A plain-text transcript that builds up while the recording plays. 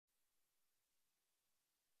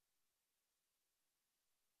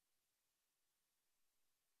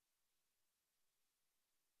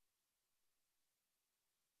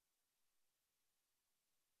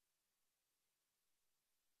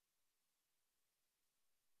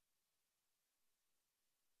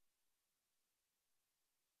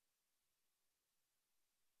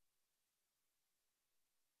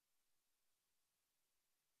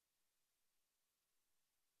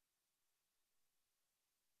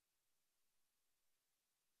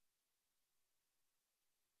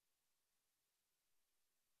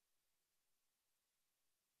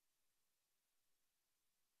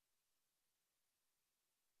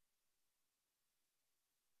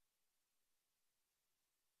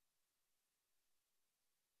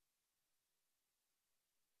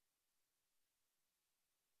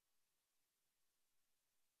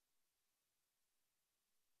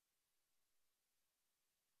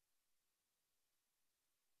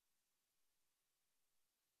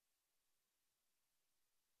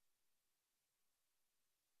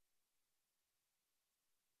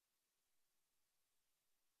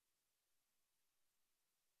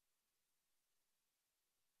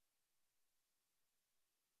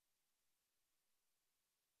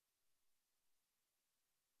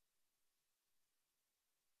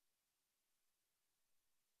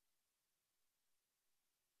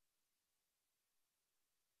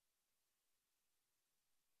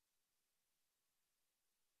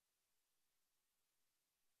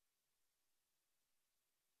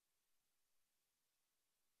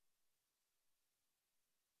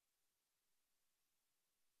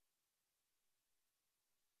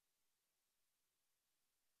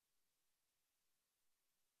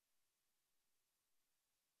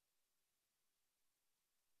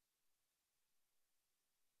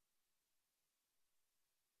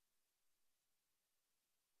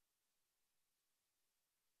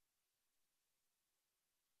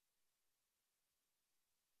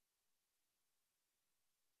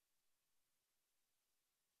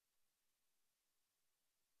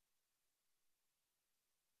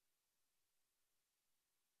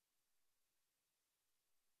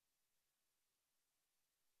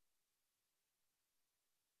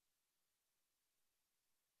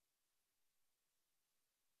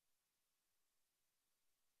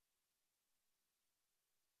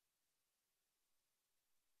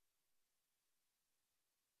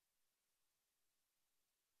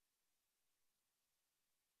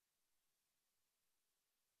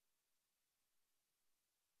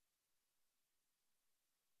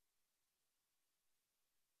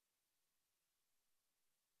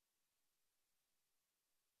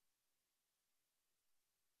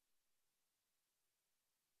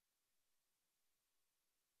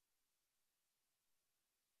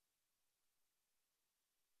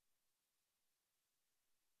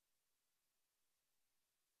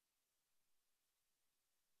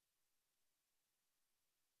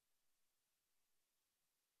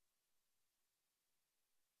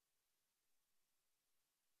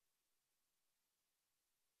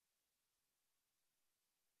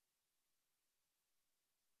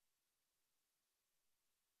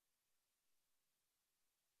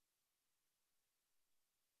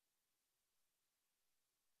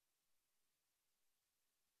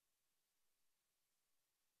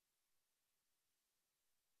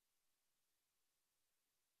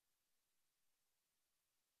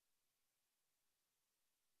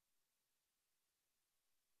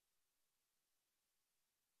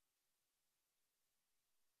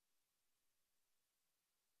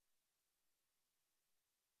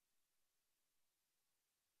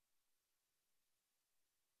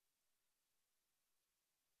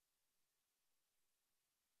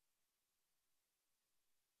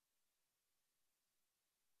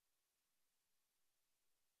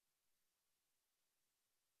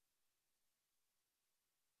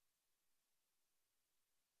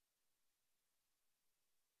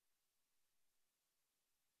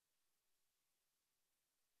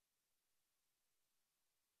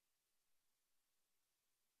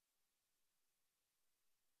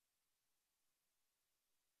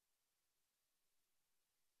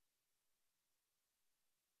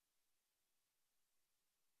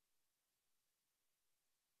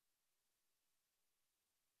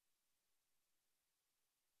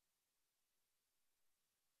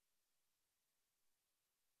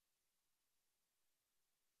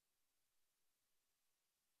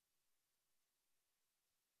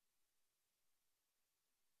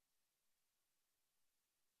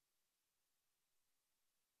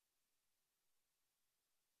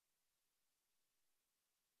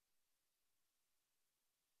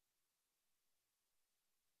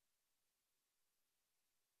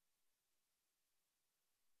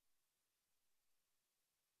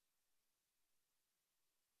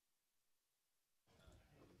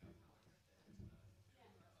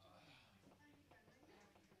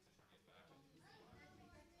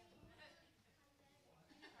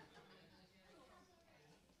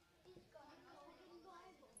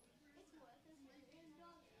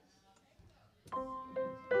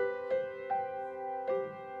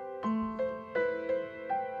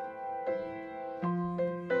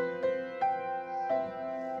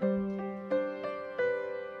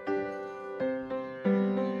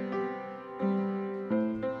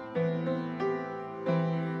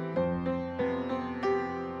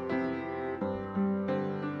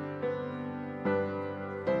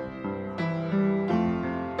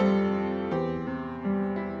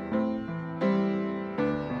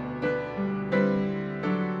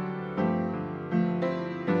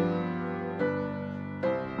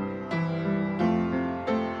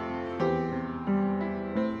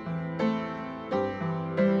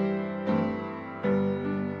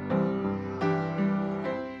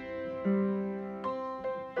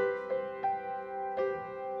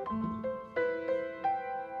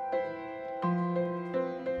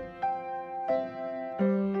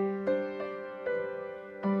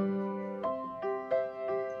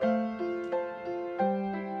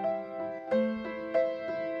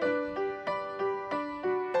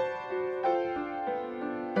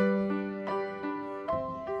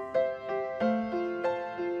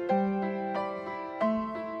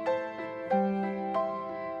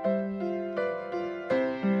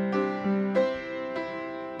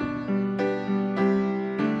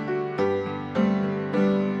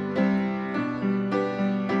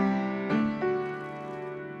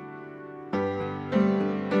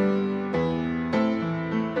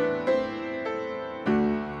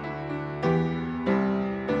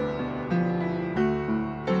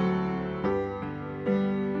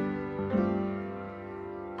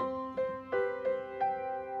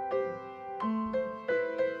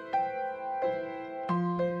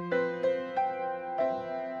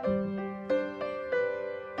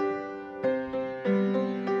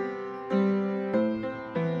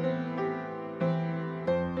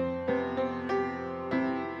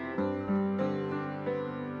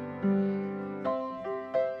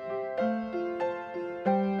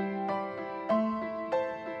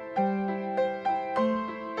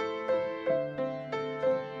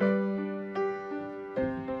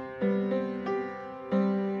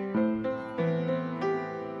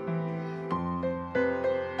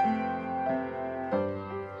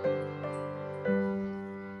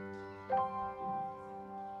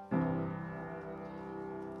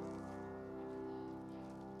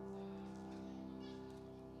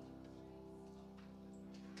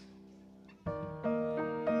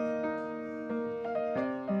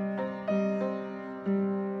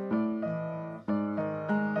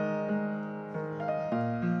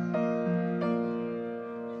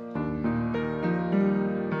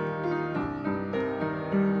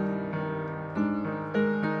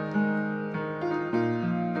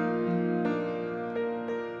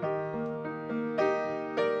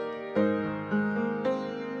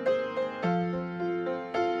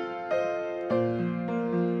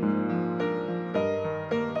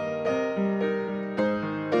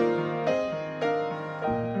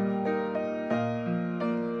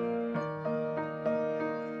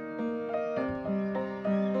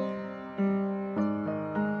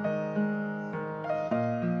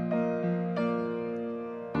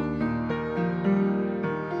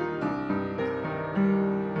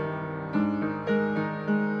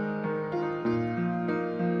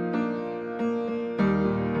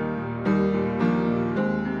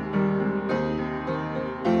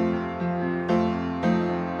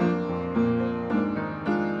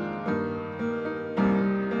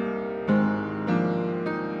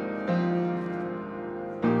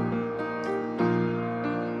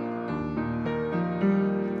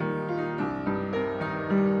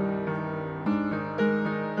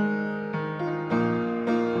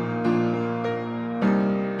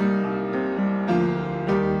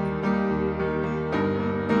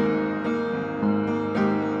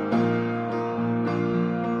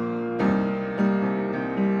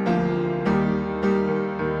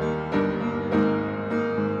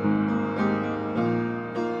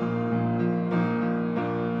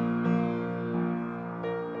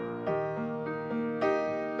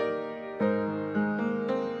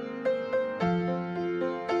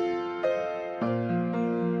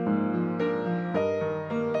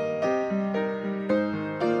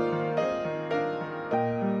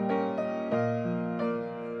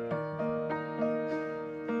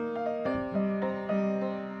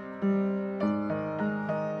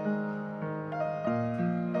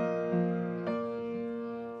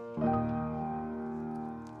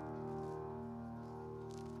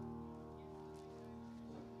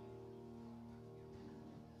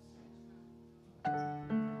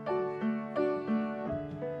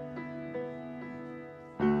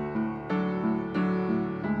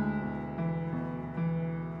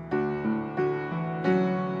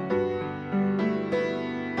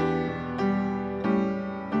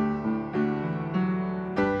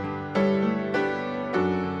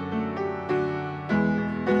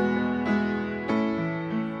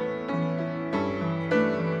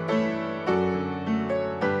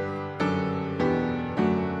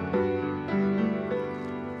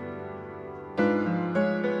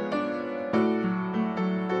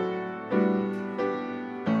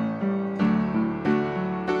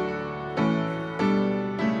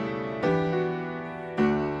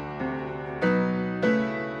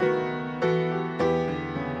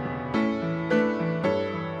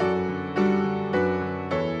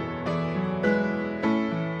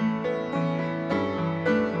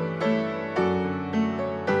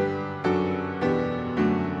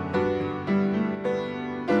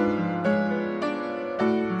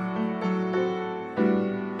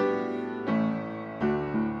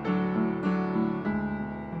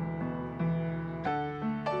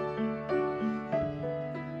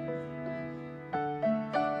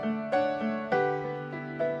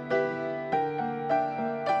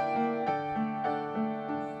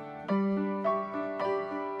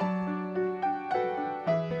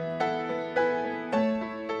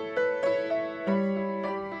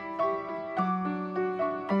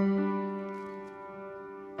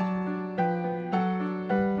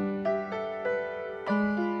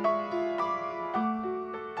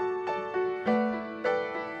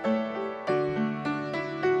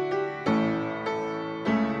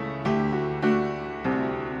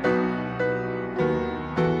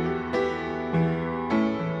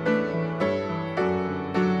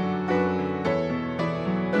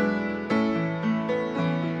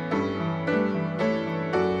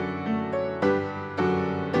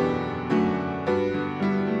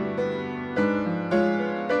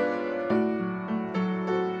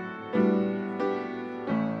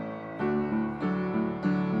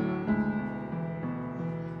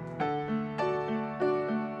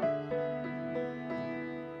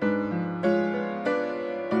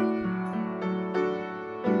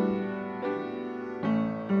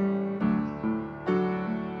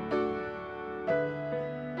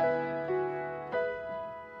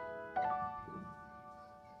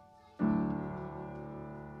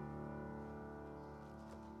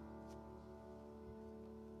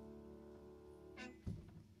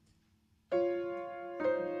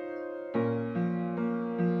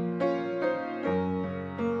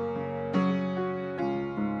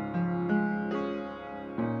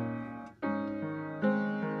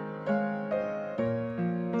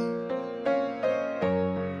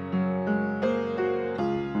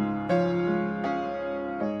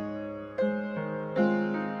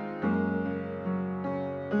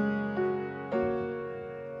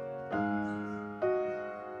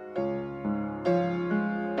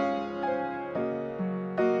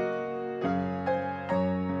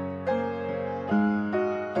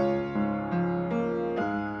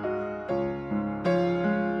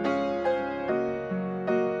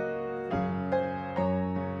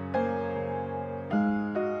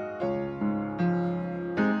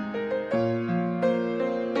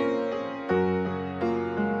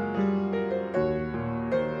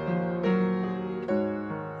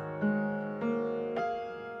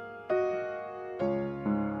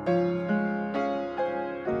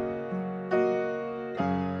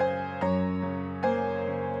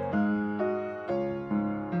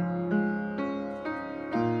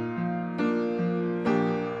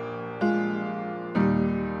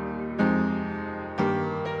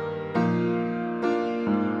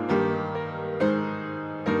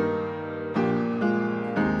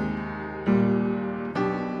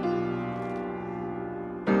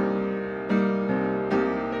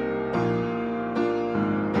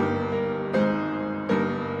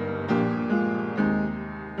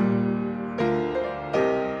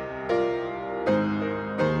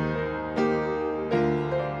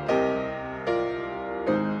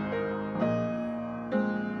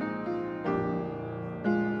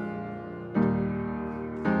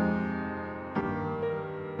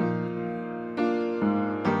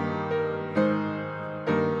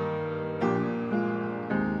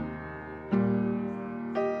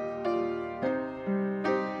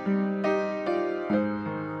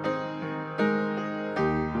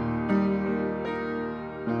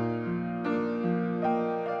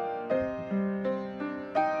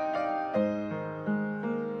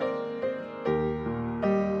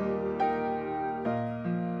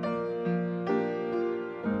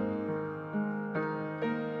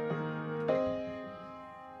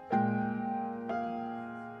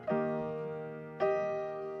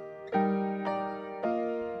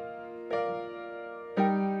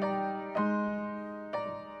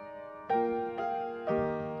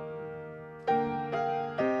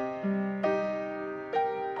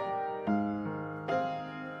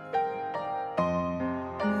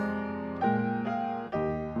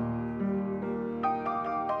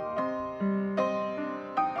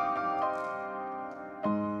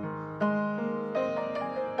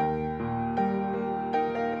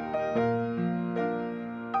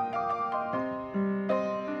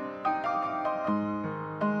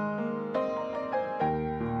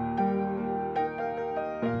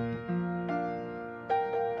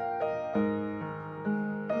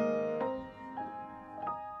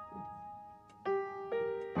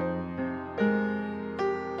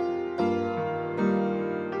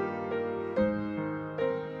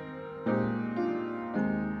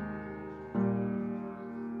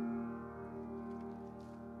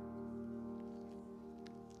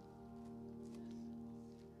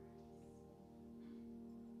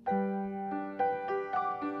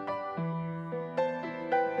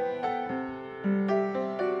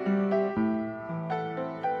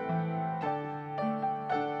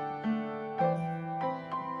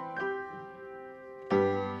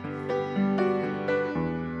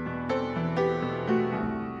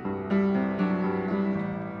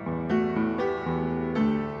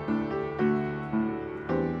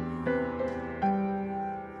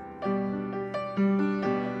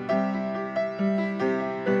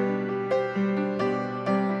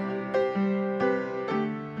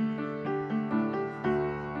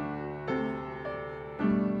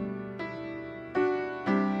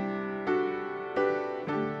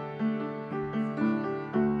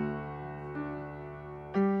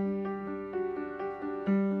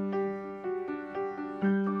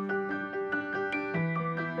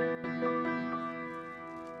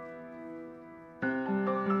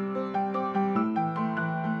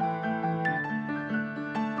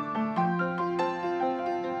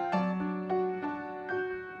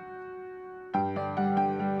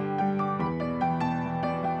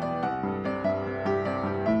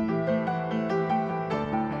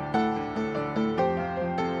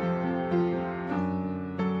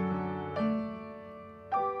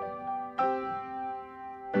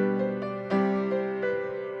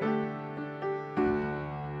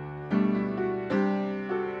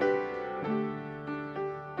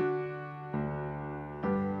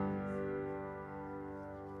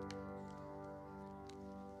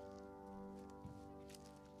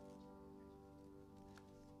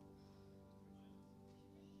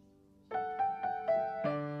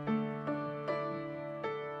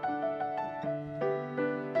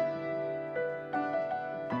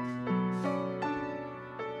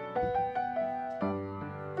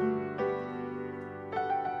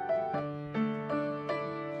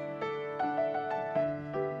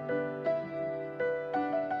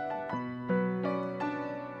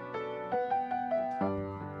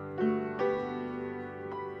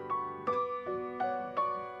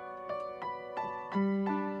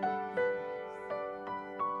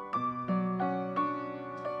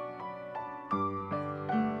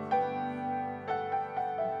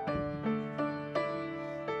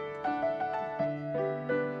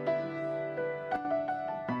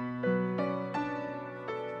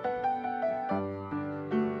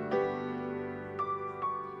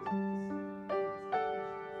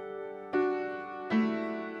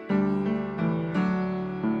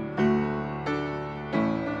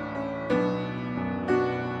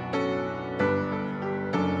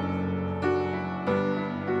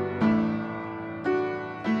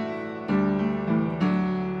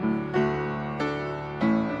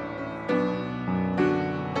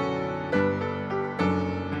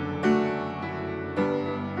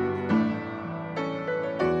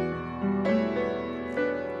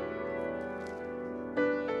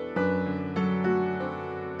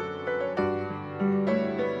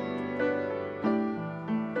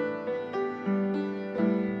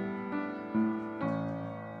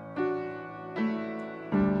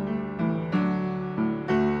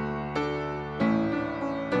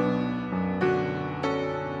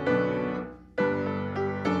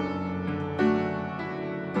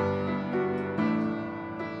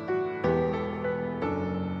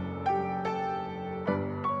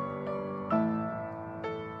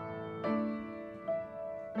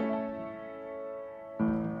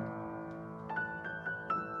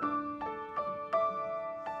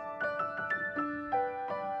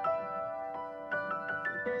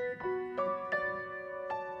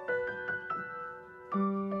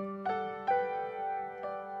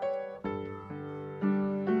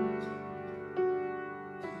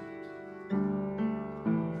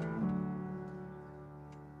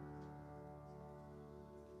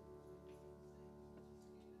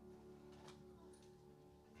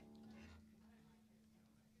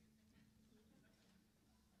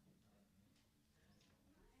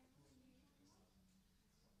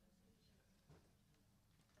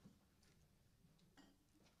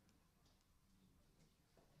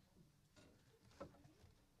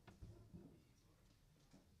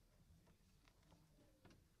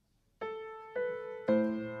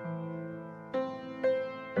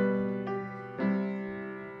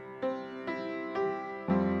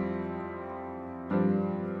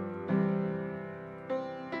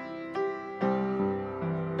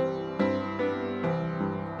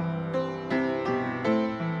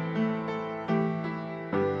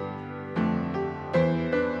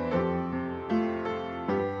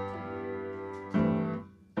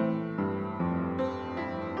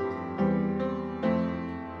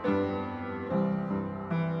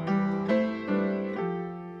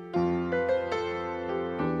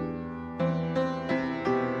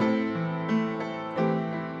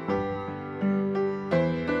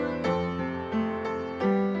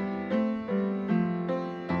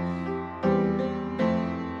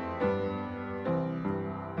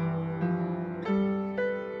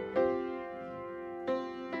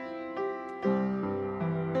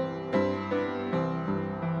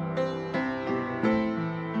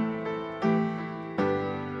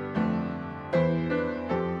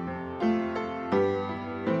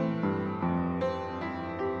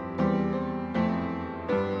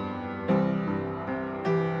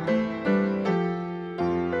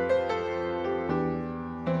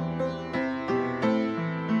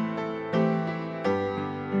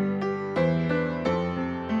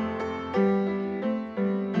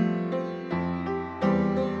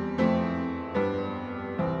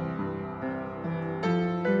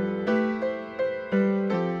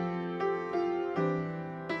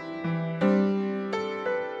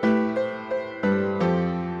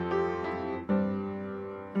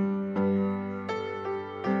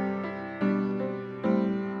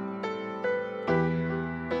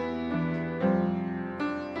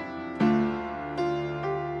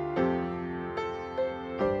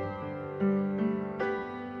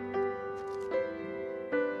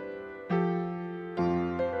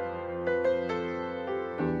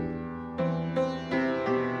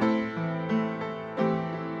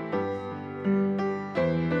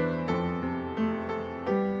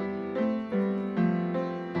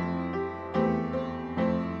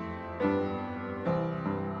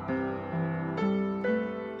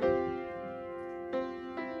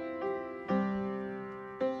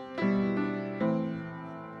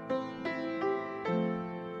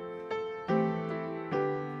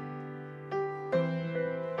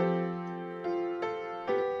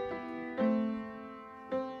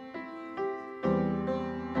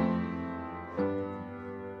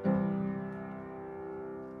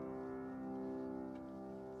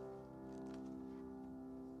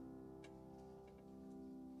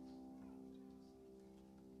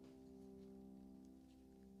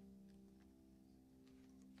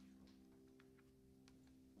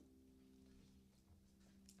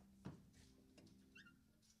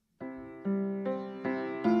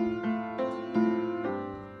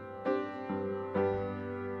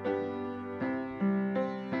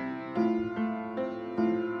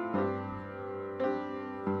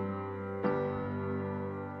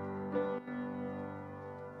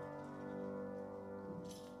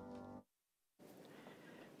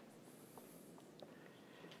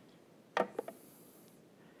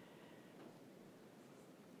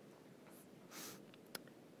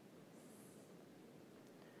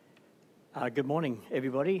Good morning,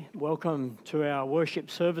 everybody. Welcome to our worship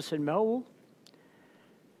service in Melville.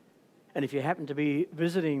 And if you happen to be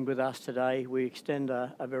visiting with us today, we extend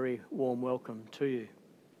a very warm welcome to you.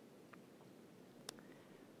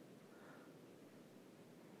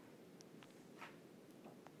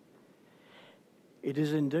 It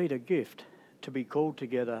is indeed a gift to be called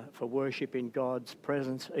together for worship in God's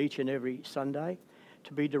presence each and every Sunday,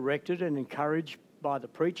 to be directed and encouraged by the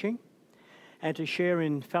preaching, and to share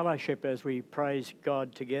in fellowship as we praise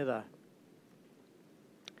God together.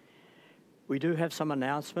 We do have some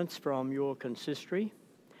announcements from your consistory.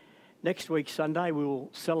 Next week, Sunday, we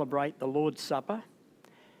will celebrate the Lord's Supper,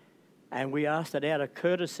 and we ask that out of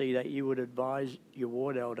courtesy that you would advise your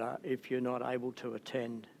ward elder if you're not able to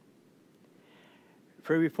attend.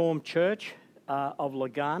 Free Reformed Church of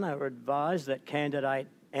Lagana are advised that candidate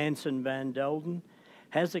Anson Van Delden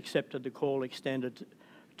has accepted the call extended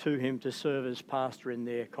to him to serve as pastor in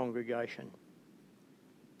their congregation.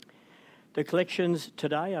 The collections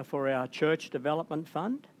today are for our Church Development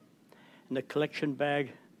Fund, and the collection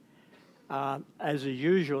bag, as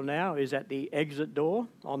usual now, is at the exit door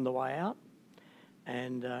on the way out,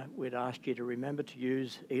 and we'd ask you to remember to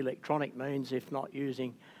use electronic means if not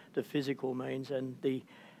using the physical means, and the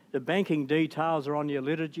banking details are on your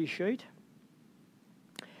liturgy sheet.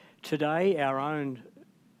 Today, our own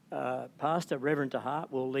Pastor, Reverend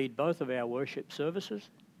DeHart, will lead both of our worship services.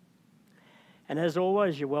 And as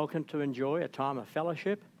always, you're welcome to enjoy a time of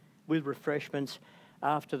fellowship with refreshments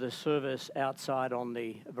after the service outside on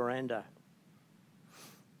the veranda.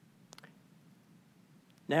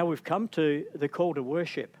 Now we've come to the call to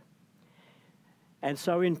worship. And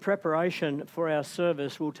so in preparation for our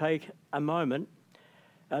service, we'll take a moment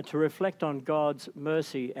to reflect on God's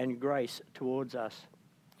mercy and grace towards us,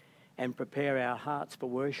 and prepare our hearts for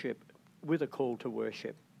worship with a call to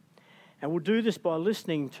worship. And we'll do this by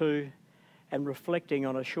listening to and reflecting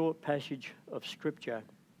on a short passage of Scripture,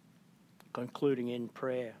 concluding in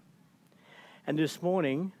prayer. And this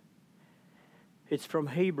morning, it's from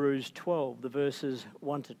Hebrews 12, the verses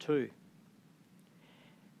 1 to 2.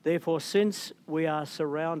 Therefore, since we are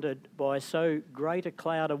surrounded by so great a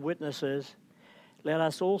cloud of witnesses, let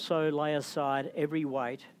us also lay aside every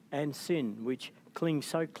weight and sin which clings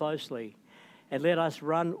so closely, and let us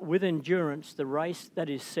run with endurance the race that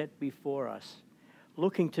is set before us,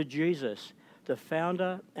 looking to Jesus, the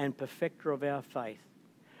founder and perfecter of our faith,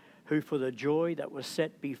 who for the joy that was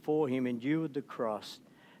set before him endured the cross,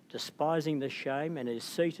 despising the shame, and is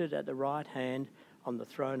seated at the right hand on the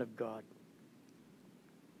throne of God.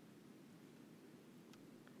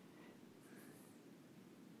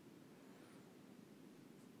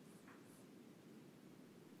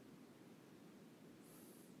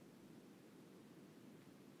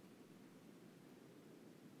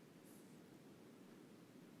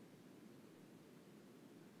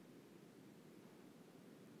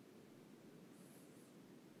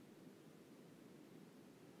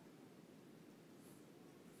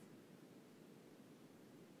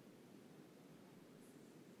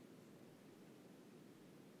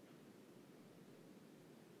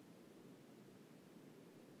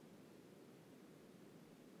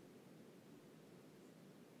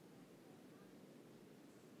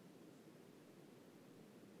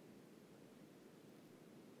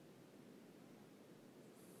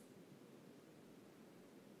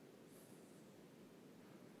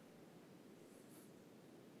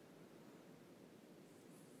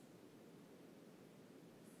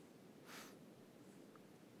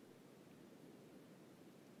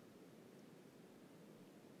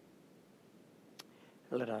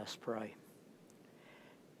 Let us pray.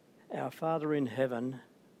 Our Father in heaven,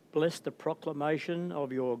 bless the proclamation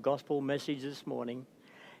of your gospel message this morning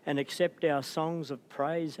and accept our songs of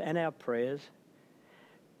praise and our prayers.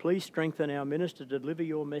 Please strengthen our minister to deliver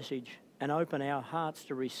your message and open our hearts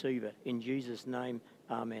to receive it. In Jesus' name,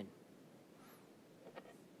 amen.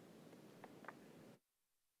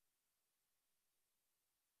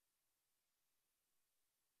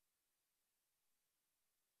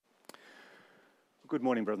 Good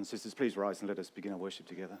morning, brothers and sisters. Please rise and let us begin our worship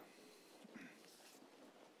together.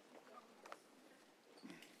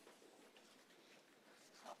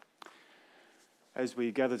 As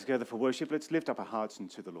we gather together for worship, let's lift up our hearts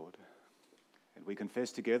unto the Lord. And we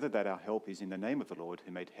confess together that our help is in the name of the Lord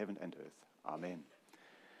who made heaven and earth. Amen.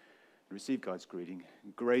 Receive God's greeting.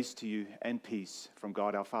 Grace to you and peace from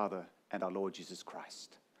God our Father and our Lord Jesus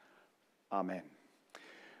Christ. Amen.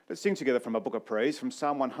 Let's sing together from a book of praise from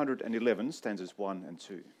Psalm 111, stanzas 1 and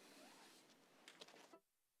 2.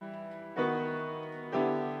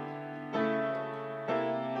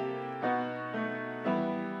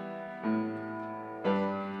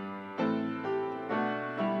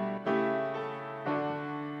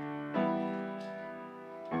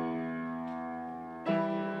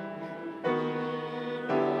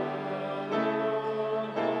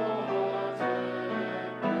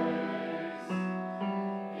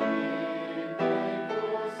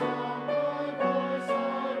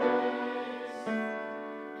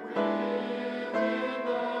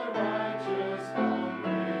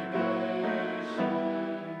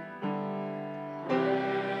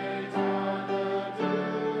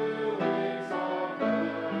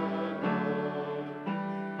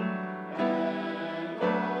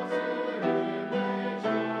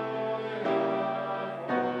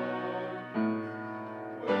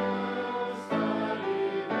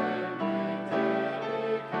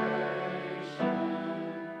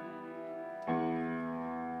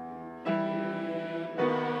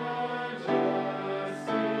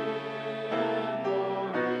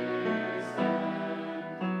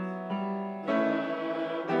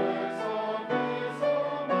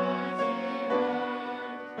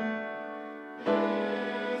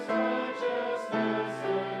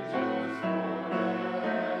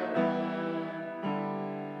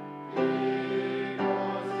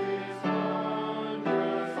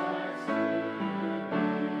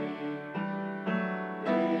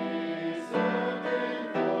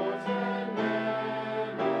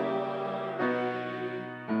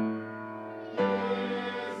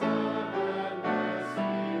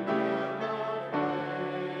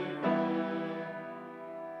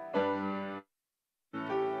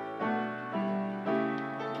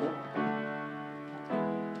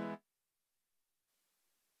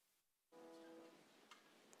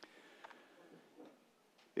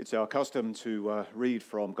 It's our custom to read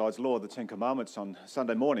from God's law, the Ten Commandments, on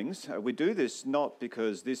Sunday mornings. We do this not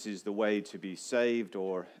because this is the way to be saved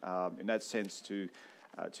or, in that sense, to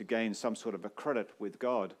gain some sort of a credit with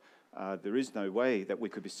God. There is no way that we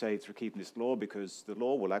could be saved through keeping this law, because the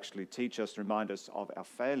law will actually teach us, remind us of our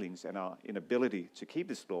failings and our inability to keep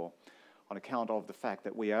this law on account of the fact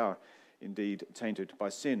that we are indeed tainted by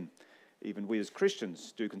sin. Even we as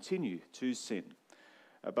Christians do continue to sin.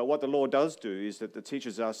 But what the law does do is that it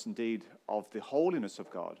teaches us indeed of the holiness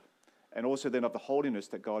of God, and also then of the holiness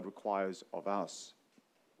that God requires of us.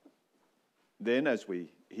 Then, as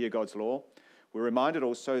we hear God's law, we're reminded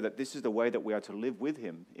also that this is the way that we are to live with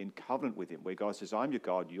him, in covenant with him, where God says, I'm your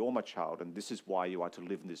God, you're my child, and this is why you are to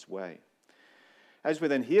live in this way. As we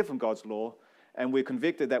then hear from God's law, and we're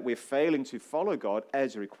convicted that we're failing to follow God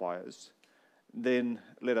as he requires, then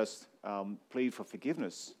let us plead for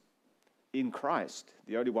forgiveness in Christ,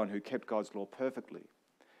 the only one who kept God's law perfectly.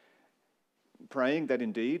 Praying that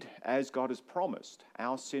indeed, as God has promised,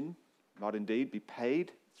 our sin might indeed be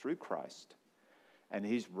paid through Christ, and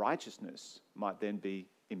his righteousness might then be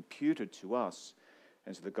imputed to us,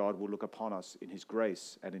 and so that God will look upon us in his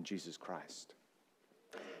grace and in Jesus Christ.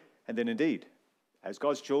 And then indeed, as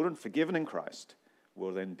God's children, forgiven in Christ,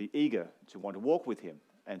 will then be eager to want to walk with him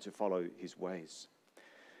and to follow his ways.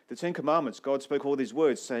 The Ten Commandments, God spoke all these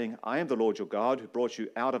words, saying, I am the Lord your God, who brought you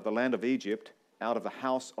out of the land of Egypt, out of the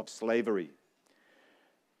house of slavery.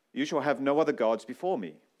 You shall have no other gods before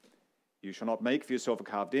me. You shall not make for yourself a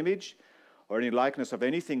carved image, or any likeness of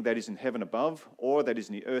anything that is in heaven above, or that is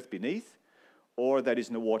in the earth beneath, or that is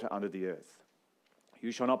in the water under the earth.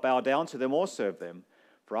 You shall not bow down to them or serve them,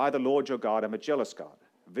 for I, the Lord your God, am a jealous God,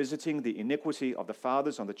 visiting the iniquity of the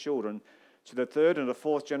fathers on the children, to the third and the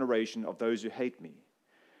fourth generation of those who hate me,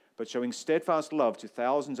 but showing steadfast love to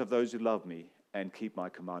thousands of those who love me and keep my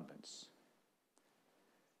commandments.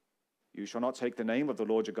 You shall not take the name of the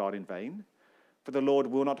Lord your God in vain, for the Lord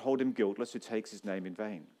will not hold him guiltless who takes his name in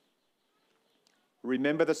vain.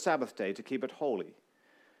 Remember the Sabbath day to keep it holy.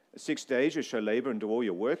 6 days you shall labor and do all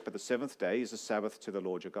your work, but the seventh day is a Sabbath to the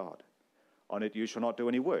Lord your God. On it you shall not do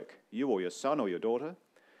any work, you or your son or your daughter,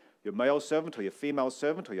 your male servant or your female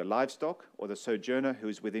servant, or your livestock, or the sojourner who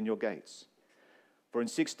is within your gates. For in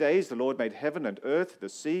 6 days the Lord made heaven and earth, the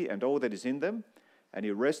sea, and all that is in them, and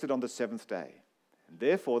he rested on the seventh day. And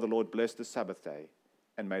therefore the Lord blessed the Sabbath day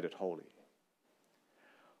and made it holy.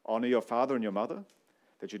 Honor your father and your mother,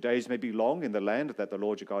 that your days may be long in the land that the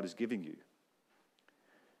Lord your God is giving you.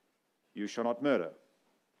 You shall not murder.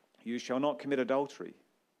 You shall not commit adultery.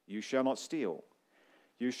 You shall not steal.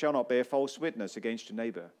 You shall not bear false witness against your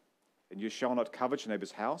neighbor. And you shall not covet your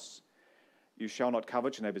neighbor's house. You shall not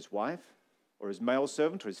covet your neighbor's wife, or his male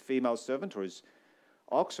servant, or his female servant, or his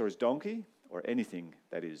ox, or his donkey, or anything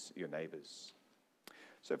that is your neighbor's.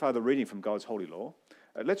 So far, the reading from God's holy law.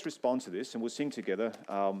 Let's respond to this, and we'll sing together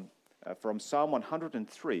from Psalm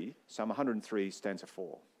 103, Psalm 103, stanza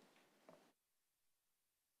 4.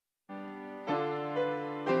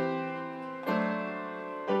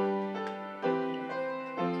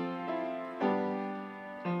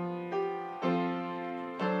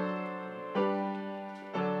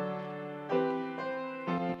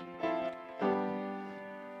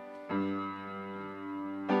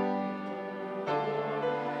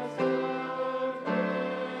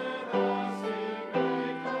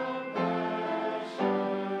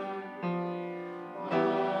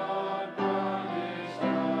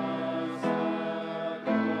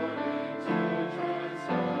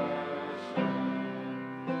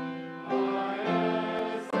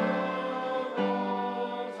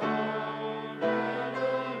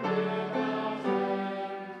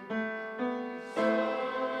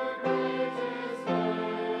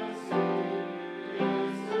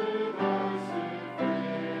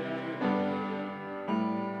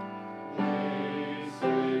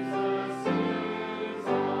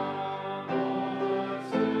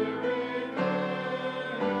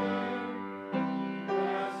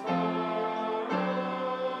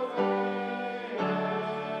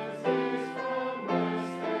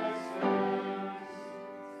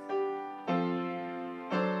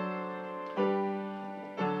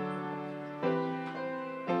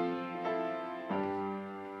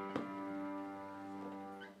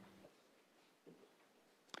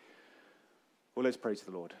 Well, let's pray to the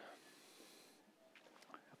Lord.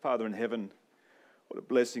 Father in heaven, what a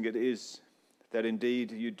blessing it is that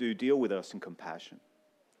indeed you do deal with us in compassion.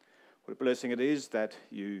 What a blessing it is that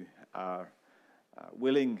you are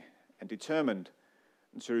willing and determined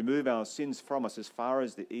to remove our sins from us as far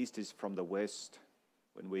as the east is from the west,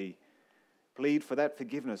 when we plead for that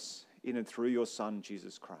forgiveness in and through your Son,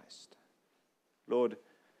 Jesus Christ. Lord,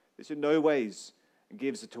 This in no ways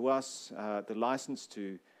gives it to us the license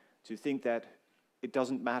to think that it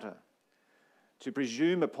doesn't matter, to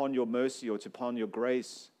presume upon your mercy or upon your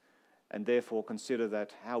grace, and therefore consider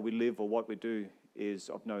that how we live or what we do is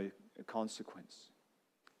of no consequence.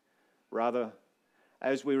 Rather,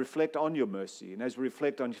 as we reflect on your mercy and as we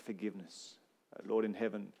reflect on your forgiveness, Lord in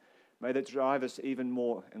heaven, may that drive us even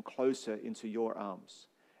more and closer into your arms,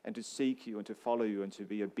 and to seek you and to follow you and to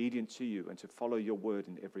be obedient to you and to follow your word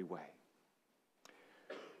in every way.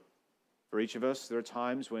 For each of us, there are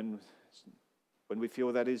times when we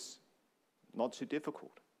feel that is not too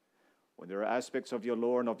difficult, when there are aspects of your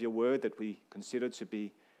law and of your word that we consider to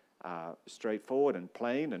be straightforward and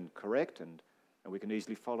plain and correct, and we can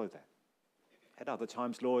easily follow that. At other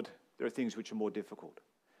times, Lord, there are things which are more difficult,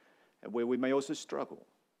 and where we may also struggle,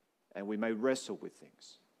 and we may wrestle with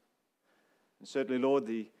things. And certainly, Lord,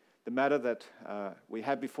 the matter that we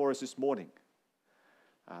have before us this morning,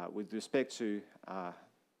 with respect to the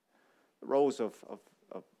roles of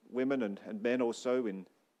women and men also in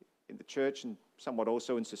the church and somewhat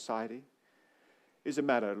also in society, is a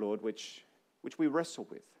matter, Lord, which we wrestle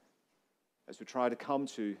with as we try to come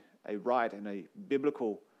to a right and a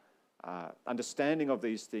biblical understanding of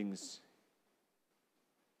these things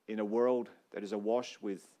in a world that is awash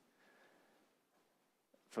with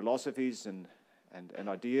philosophies and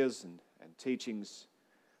ideas and teachings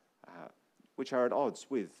which are at odds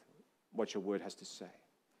with what your word has to say.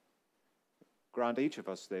 Grant each of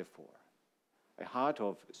us, therefore, a heart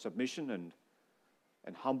of submission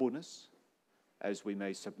and humbleness as we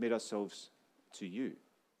may submit ourselves to you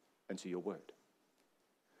and to your word.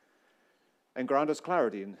 And grant us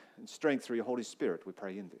clarity and strength through your Holy Spirit, we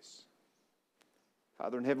pray in this.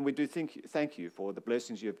 Father in heaven, we do thank you for the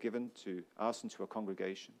blessings you have given to us and to our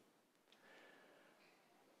congregation.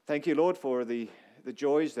 Thank you, Lord, for the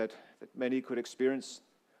joys that many could experience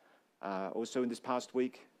also in this past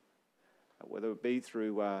week, whether it be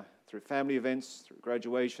through family events, through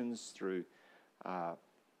graduations, through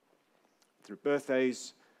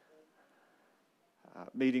birthdays,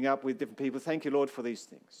 meeting up with different people. Thank you, Lord, for these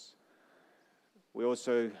things. We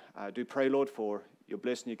also do pray, Lord, for your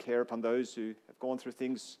blessing, your care upon those who have gone through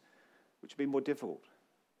things which have been more difficult,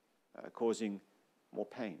 causing more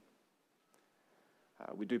pain.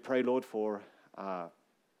 We do pray, Lord, for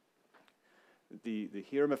the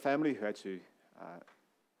Hirama family who had to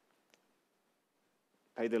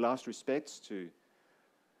pay their last respects to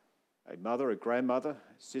a mother, a grandmother,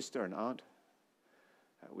 a sister, an aunt.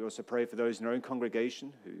 We also pray for those in our own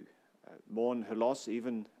congregation who mourn her loss,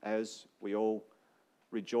 even as we all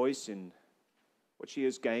rejoice in what she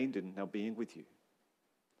has gained in now being with you.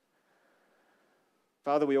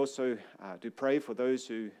 Father, we also do pray for those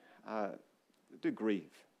who do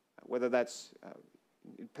grieve, whether that's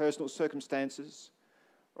in personal circumstances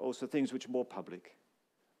or also things which are more public,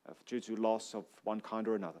 due to loss of one kind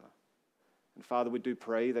or another. And Father, we do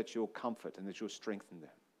pray that you'll comfort and that you'll strengthen them,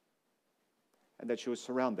 and that you'll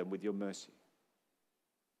surround them with your mercy.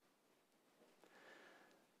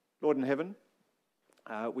 Lord in heaven,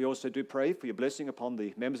 we also do pray for your blessing upon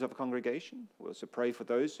the members of the congregation. We also pray for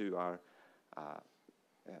those who are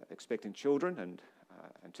expecting children and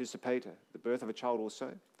anticipate the birth of a child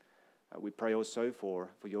also. We pray also for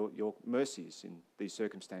your mercies in these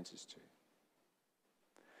circumstances too.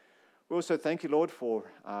 We also thank you, Lord, for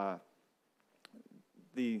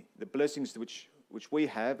the blessings which we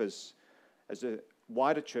have as a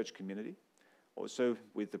wider church community, also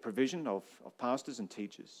with the provision of pastors and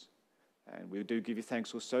teachers. And we do give you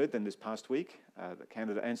thanks also then this past week, that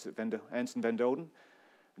candidate Anson van Delden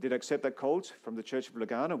did accept that call from the Church of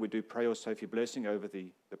Lagana. We do pray also for your blessing over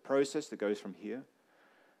the process that goes from here,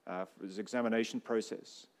 for this examination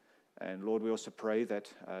process. And Lord, we also pray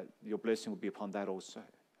that your blessing will be upon that also,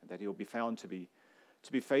 and that he will be found to be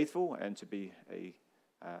faithful and to be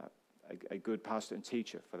a good pastor and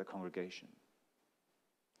teacher for the congregation.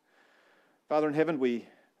 Father in heaven, we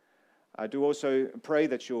do also pray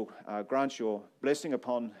that you'll grant your blessing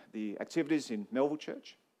upon the activities in Melville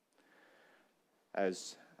Church,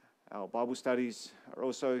 as our Bible studies are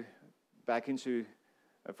also back into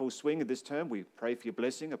a full swing at this term. We pray for your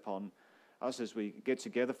blessing upon us as we get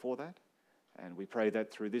together for that, and we pray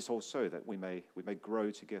that through this also that we may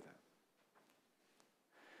grow together.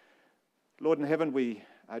 Lord in heaven, we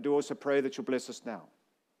do also pray that you'll bless us now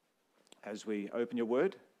as we open your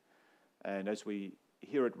word and as we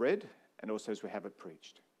hear it read and also as we have it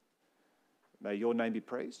preached. May your name be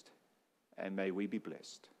praised and may we be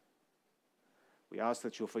blessed. We ask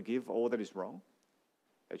that you'll forgive all that is wrong,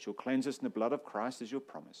 that you'll cleanse us in the blood of Christ as you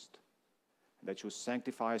promised, and that you'll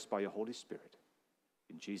sanctify us by your Holy Spirit.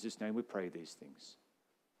 In Jesus' name we pray these things.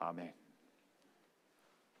 Amen.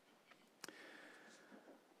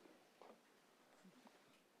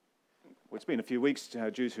 Well, it's been a few weeks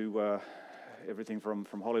due to everything from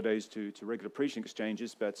holidays to regular preaching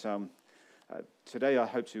exchanges, but today I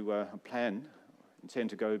hope to intend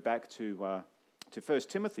to go back to 1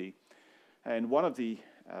 Timothy, and one of the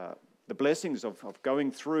blessings of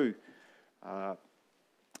going through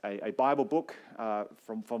a Bible book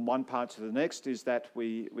from one part to the next is that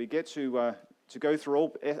we get to go through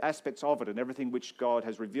all aspects of it and everything which God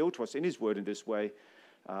has revealed to us in His Word in this way.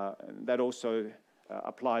 That also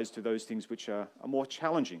applies to those things which are more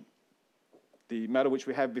challenging. The matter which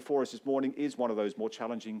we have before us this morning is one of those more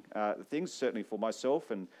challenging things, certainly for myself,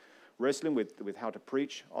 and wrestling with how to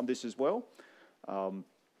preach on this as well.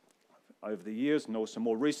 Over the years, and also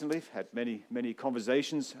more recently, I've had many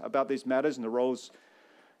conversations about these matters and the roles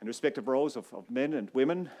and respective roles of men and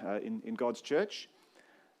women in God's church.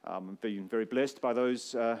 I've been very blessed by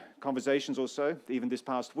those conversations also. Even this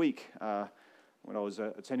past week, when I was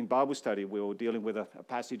attending Bible study, we were dealing with a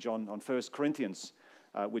passage on 1 Corinthians,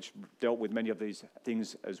 which dealt with many of these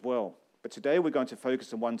things as well. But today we're going to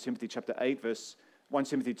focus on 1 Timothy 2, verse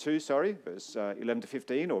 11 to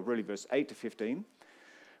 15, or really verse 8 to 15.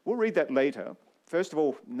 We'll read that later. First of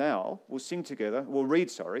all, now we'll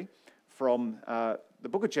read from the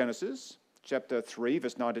book of Genesis, chapter 3,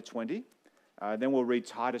 verse 9 to 20. Then we'll read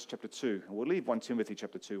Titus chapter 2, and we'll leave 1 Timothy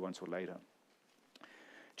chapter 2 until later.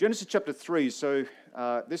 Genesis chapter 3, so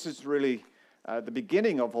this is really the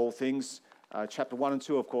beginning of all things. Chapter 1 and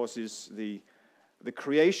 2, of course, is the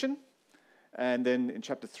creation, and then in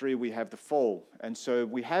chapter 3 we have the fall. And so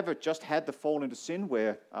we have just had the fall into sin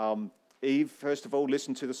where Eve, first of all,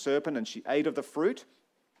 listened to the serpent and she ate of the fruit,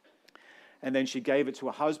 and then she gave it to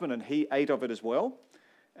her husband and he ate of it as well,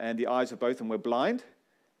 and the eyes of both of them were blind.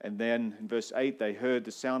 And then in verse 8 they heard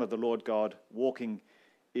the sound of the Lord God walking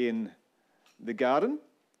in the garden,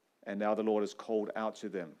 and now the Lord has called out to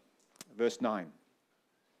them. Verse 9.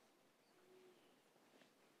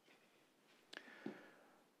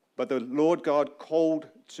 But the Lord God called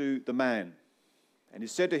to the man, and He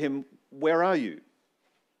said to him, "Where are you?"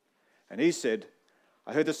 And he said,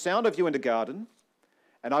 "I heard the sound of you in the garden,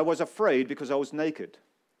 and I was afraid because I was naked,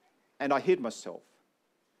 and I hid myself."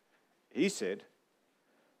 He said,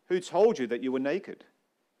 "Who told you that you were naked?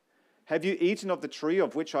 Have you eaten of the tree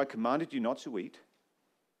of which I commanded you not to eat?"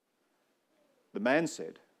 The man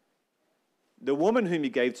said, "The woman whom you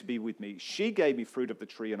gave to be with me, she gave me fruit of the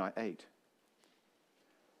tree, and I ate."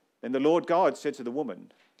 Then the Lord God said to the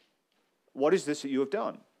woman, "What is this that you have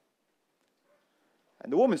done?"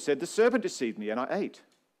 And the woman said, "The serpent deceived me, and I ate."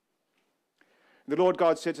 And the Lord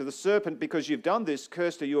God said to the serpent, "Because you've done this,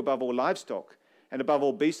 cursed are you above all livestock, and above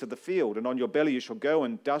all beasts of the field, and on your belly you shall go,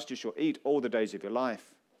 and dust you shall eat all the days of your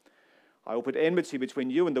life. I will put enmity between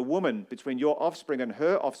you and the woman, between your offspring and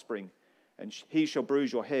her offspring, and he shall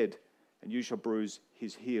bruise your head, and you shall bruise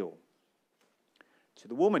his heel." To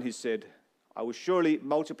the woman he said, "I will surely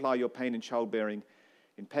multiply your pain in childbearing.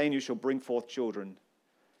 In pain you shall bring forth children.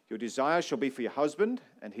 Your desire shall be for your husband,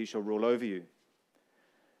 and he shall rule over you."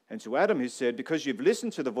 And to Adam he said, "Because you've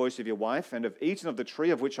listened to the voice of your wife, and have eaten of the tree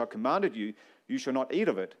of which I commanded you, you shall not eat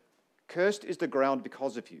of it. Cursed is the ground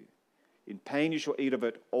because of you. In pain you shall eat of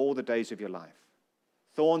it all the days of your life.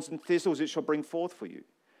 Thorns and thistles it shall bring forth for you,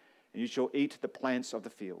 and you shall eat the plants of the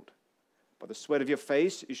field. By the sweat of your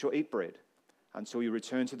face you shall eat bread, until you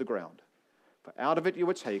return to the ground. For out of it you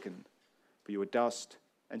were taken, for you are dust,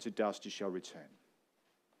 and to dust you shall return."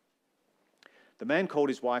 The man called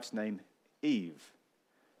his wife's name Eve,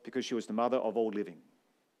 because she was the mother of all living.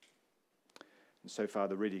 And so far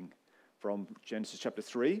the reading from Genesis chapter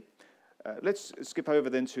 3. Let's skip over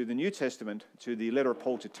then to the New Testament, to the letter of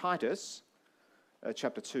Paul to Titus,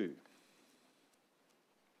 chapter 2.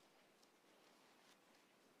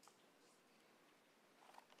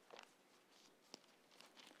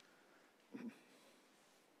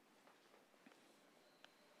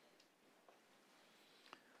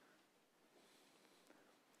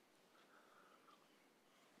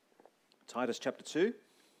 Titus chapter 2,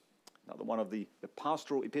 another one of the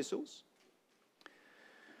pastoral epistles.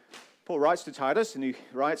 Paul writes to Titus, and he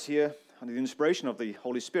writes here under the inspiration of the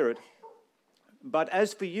Holy Spirit, "But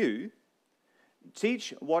as for you,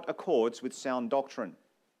 teach what accords with sound doctrine.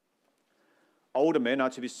 Older men are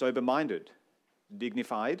to be sober-minded,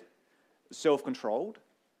 dignified, self-controlled,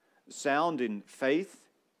 sound in faith,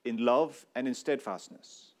 in love, and in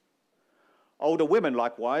steadfastness. Older women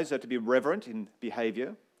likewise are to be reverent in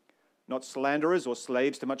behavior, not slanderers or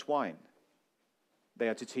slaves to much wine. They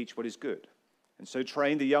are to teach what is good, and so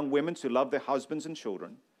train the young women to love their husbands and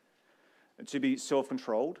children, and to be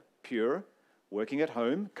self-controlled, pure, working at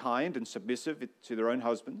home, kind and submissive to their own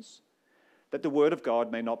husbands, that the word of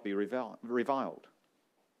God may not be reviled.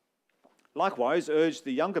 Likewise, urge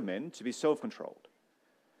the younger men to be self-controlled.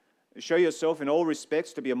 Show yourself in all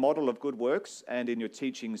respects to be a model of good works, and in your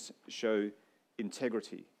teachings show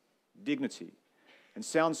integrity, dignity, and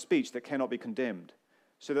sound speech that cannot be condemned,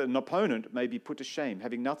 so that an opponent may be put to shame,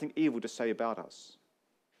 having nothing evil to say about us.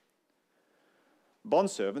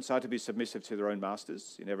 Bondservants are to be submissive to their own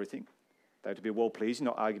masters in everything. They are to be well-pleasing,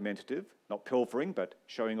 not argumentative, not pilfering, but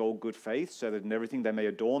showing all good faith, so that in everything they may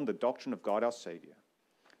adorn the doctrine of God our Saviour.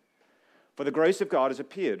 For the grace of God has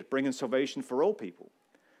appeared, bringing salvation for all people,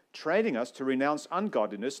 training us to renounce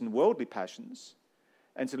ungodliness and worldly passions,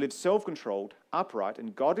 and to live self-controlled, upright,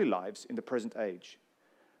 and godly lives in the present age,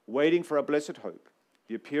 waiting for our blessed hope,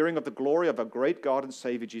 the appearing of the glory of our great God and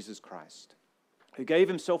Saviour Jesus Christ, who gave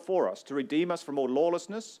himself for us to redeem us from all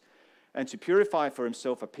lawlessness and to purify for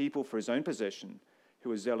himself a people for his own possession,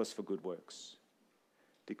 who are zealous for good works.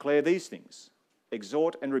 Declare these things,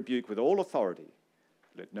 exhort and rebuke with all authority.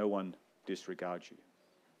 Let no one disregard you.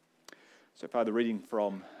 So far, the reading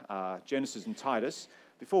from Genesis and Titus.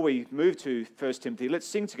 Before we move to 1 Timothy, let's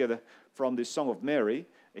sing together from this Song of Mary,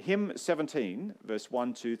 hymn 17, verse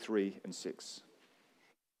 1, 2, 3, and 6.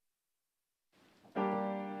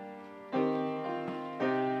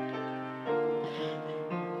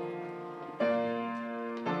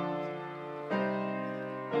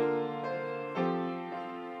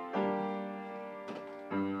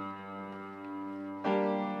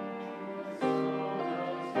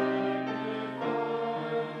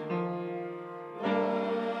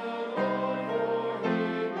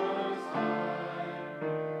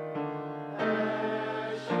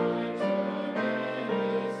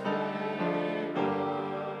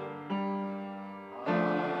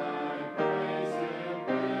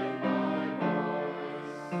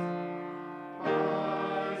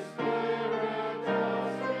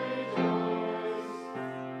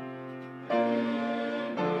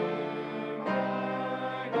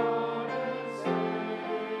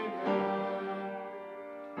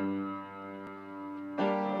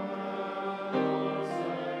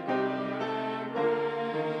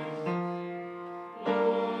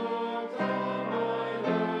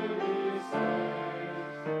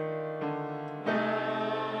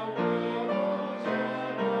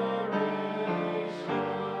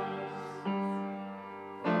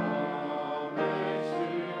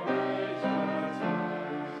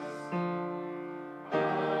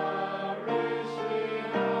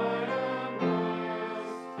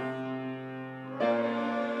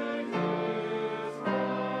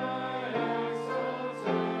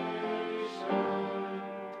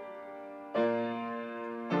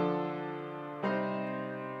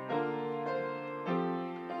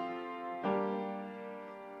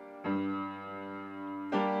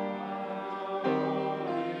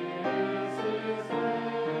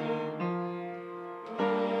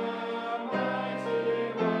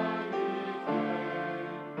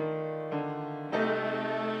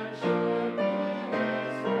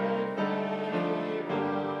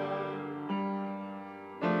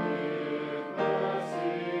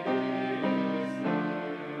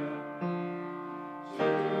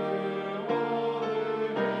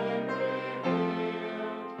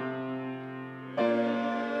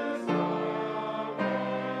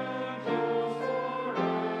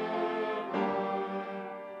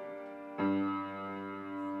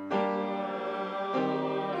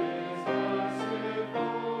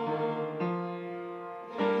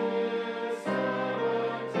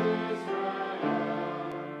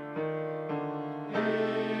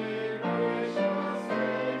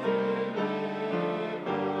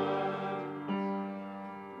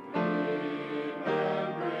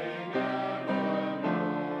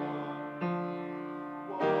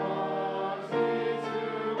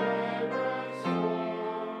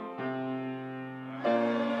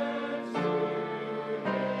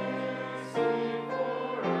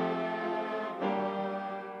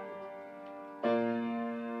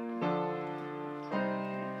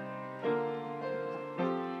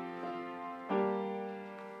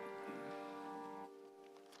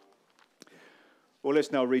 Well,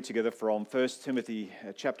 let's now read together from 1 Timothy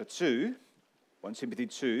chapter 2, 1 Timothy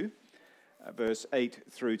 2, verse 8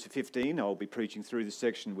 through to 15. I'll be preaching through this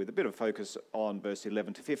section with a bit of focus on verse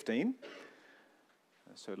 11 to 15.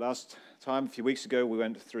 So last time, a few weeks ago, we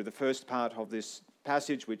went through the first part of this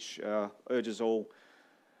passage, which urges all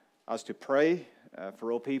us to pray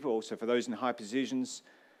for all people, also for those in high positions,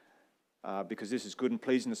 because this is good and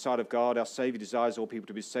pleasing in the sight of God. Our Saviour desires all people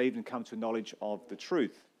to be saved and come to a knowledge of the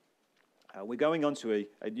truth. We're going on to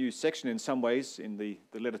a new section in some ways in the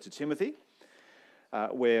letter to Timothy.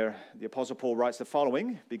 where the Apostle Paul writes the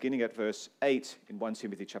following, beginning at verse 8 in 1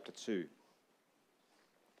 Timothy chapter 2.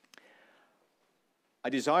 I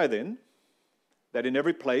desire then that in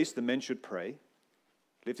every place the men should pray,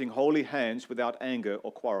 lifting holy hands without anger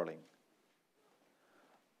or quarreling.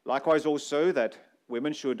 Likewise also that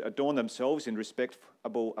women should adorn themselves in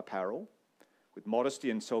respectable apparel, with modesty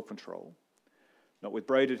and self-control, not with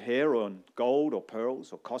braided hair or gold or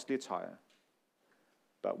pearls or costly attire,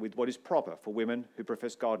 but with what is proper for women who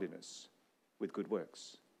profess godliness, with good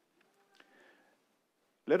works.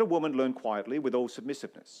 Let a woman learn quietly with all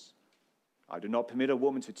submissiveness. I do not permit a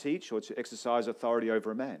woman to teach or to exercise authority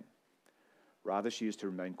over a man. Rather, she is to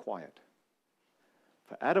remain quiet.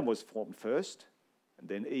 For Adam was formed first, and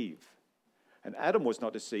then Eve. And Adam was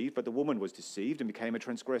not deceived, but the woman was deceived and became a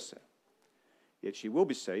transgressor. Yet she will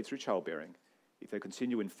be saved through childbearing, if they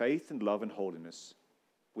continue in faith and love and holiness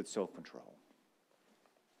with self-control.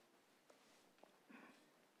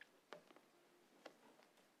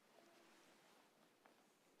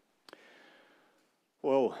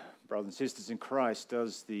 Well, brothers and sisters in Christ,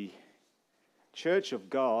 does the Church of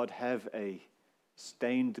God have a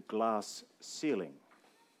stained glass ceiling?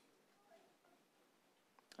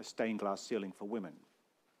 A stained glass ceiling for women.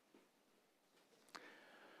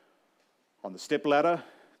 On the stepladder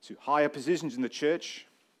to higher positions in the church,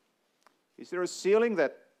 is there a ceiling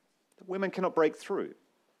that women cannot break through?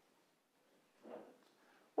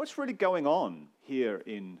 What's really going on here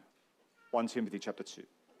in 1 Timothy chapter 2?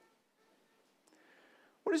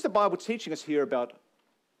 What is the Bible teaching us here about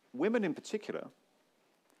women in particular,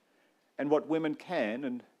 and what women can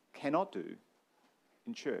and cannot do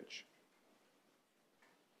in church?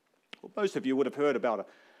 Well, most of you would have heard about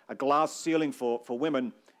a glass ceiling for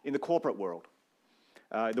women in the corporate world,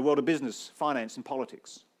 the world of business, finance, and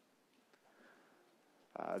politics.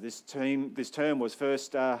 This term was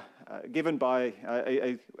first given by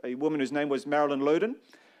a woman whose name was Marilyn Loden.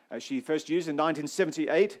 She first used in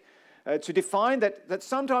 1978 to define that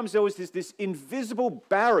sometimes there was this invisible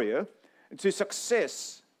barrier to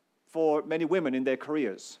success for many women in their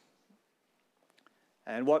careers.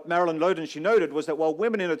 And what Marilyn Loden, she noted, was that while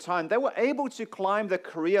women in a time, they were able to climb the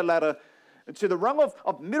career ladder to the rung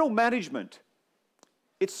of middle management,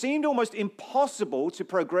 it seemed almost impossible to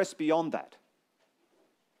progress beyond that.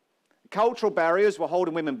 Cultural barriers were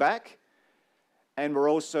holding women back and were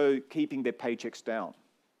also keeping their paychecks down.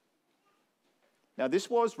 Now, this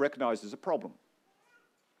was recognized as a problem.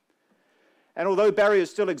 And although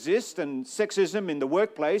barriers still exist and sexism in the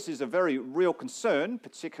workplace is a very real concern,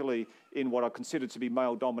 particularly in what are considered to be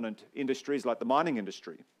male-dominant industries like the mining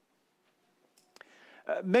industry,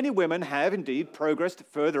 many women have indeed progressed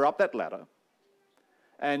further up that ladder,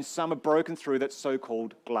 and some have broken through that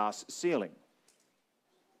so-called glass ceiling.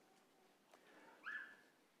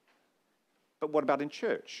 But what about in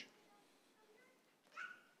church?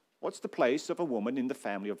 What's the place of a woman in the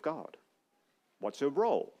family of God? What's her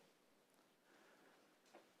role?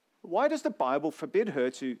 Why does the Bible forbid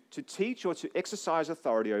her to teach or to exercise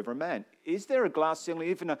authority over a man? Is there a glass ceiling,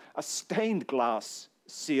 even a stained glass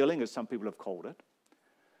ceiling, as some people have called it,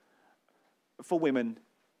 for women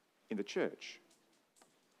in the church?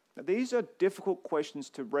 Now, these are difficult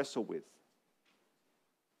questions to wrestle with.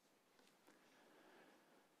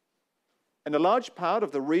 And a large part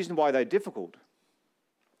of the reason why they're difficult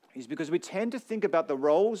is because we tend to think about the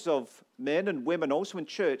roles of men and women also in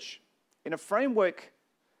church in a framework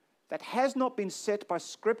that has not been set by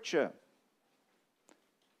Scripture,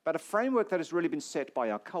 but a framework that has really been set by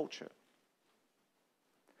our culture.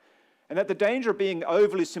 And at the danger of being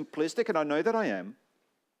overly simplistic, and I know that I am,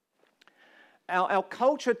 our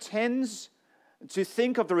culture tends to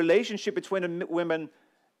think of the relationship between women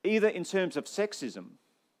either in terms of sexism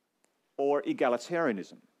or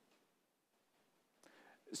egalitarianism.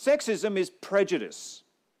 Sexism is prejudice.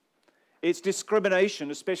 It's discrimination,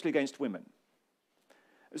 especially against women.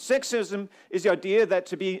 Sexism is the idea that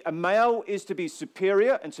to be a male is to be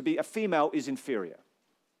superior and to be a female is inferior.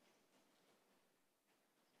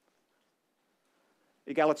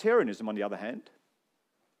 Egalitarianism, on the other hand,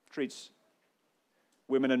 treats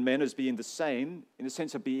women and men as being the same in the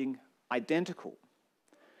sense of being identical.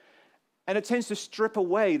 And it tends to strip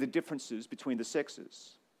away the differences between the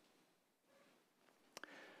sexes.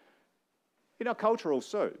 In our culture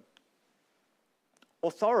also,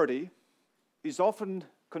 authority is often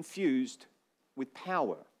confused with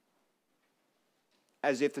power,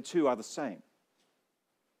 as if the two are the same.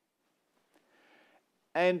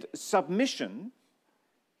 And submission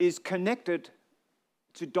is connected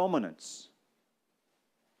to dominance.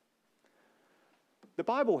 The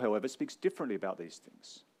Bible, however, speaks differently about these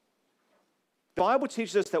things. The Bible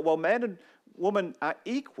teaches us that while men and woman are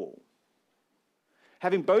equal,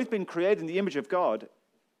 having both been created in the image of God,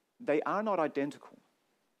 they are not identical.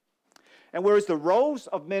 And whereas the roles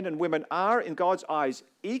of men and women are, in God's eyes,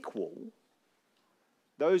 equal,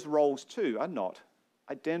 those roles too are not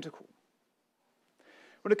identical.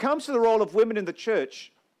 When it comes to the role of women in the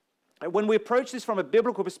church, when we approach this from a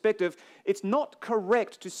biblical perspective, it's not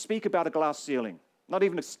correct to speak about a glass ceiling, not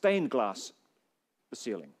even a stained glass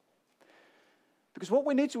ceiling. Because what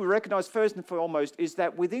we need to recognize first and foremost is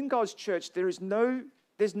that within God's church, there's no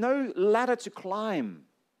ladder to climb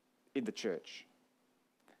in the church.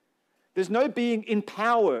 There's no being in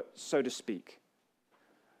power, so to speak.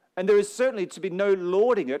 And there is certainly to be no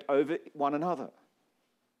lording it over one another.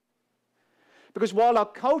 Because while our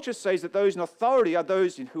culture says that those in authority are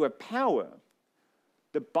those who have power,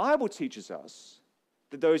 the Bible teaches us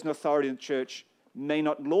that those in authority in the church may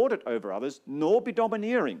not lord it over others, nor be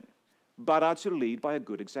domineering, but are to lead by a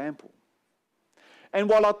good example. And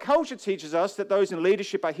while our culture teaches us that those in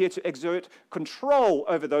leadership are here to exert control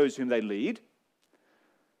over those whom they lead,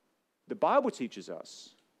 the Bible teaches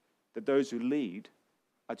us that those who lead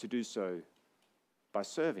are to do so by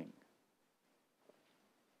serving.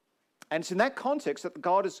 And it's in that context that the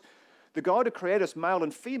God who created us male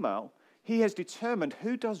and female, he has determined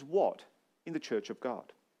who does what in the church of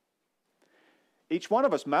God. Each one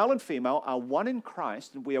of us, male and female, are one in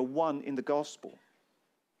Christ, and we are one in the gospel.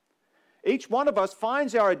 Each one of us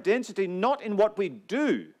finds our identity not in what we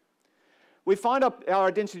do. We find our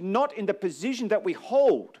identity not in the position that we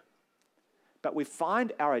hold, but we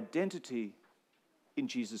find our identity in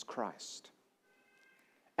Jesus Christ.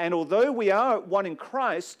 And although we are one in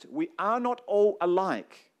Christ, we are not all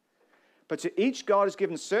alike. But to each God has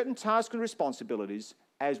given certain tasks and responsibilities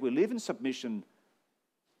as we live in submission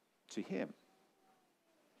to him.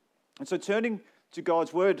 And so turning to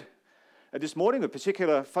God's word this morning, with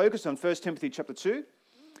particular focus on 1 Timothy chapter 2,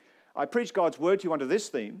 I preach God's word to you under this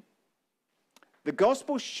theme: the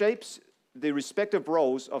gospel shapes the respective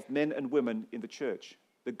roles of men and women in the church.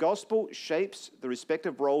 The gospel shapes the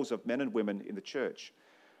respective roles of men and women in the church.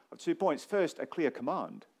 Of 2 points. First, a clear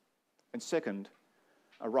command, and second,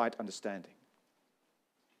 a right understanding.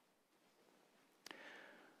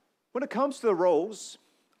 When it comes to the roles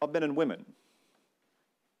of men and women,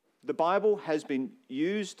 the Bible has been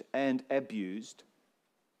used and abused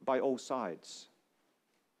by all sides.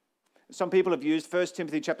 Some people have used 1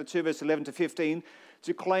 Timothy chapter 2, verse 11 to 15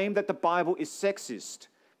 to claim that the Bible is sexist,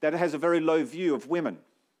 that it has a very low view of women.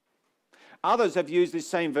 Others have used these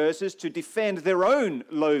same verses to defend their own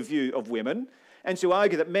low view of women and to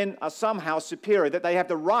argue that men are somehow superior, that they have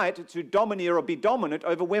the right to domineer or be dominant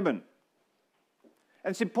over women.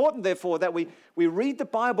 And it's important, therefore, that we read the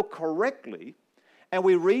Bible correctly, and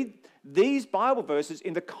we read these Bible verses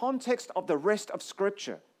in the context of the rest of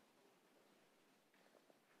Scripture.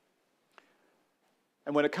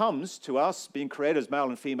 And when it comes to us being created as male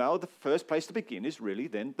and female, the first place to begin is really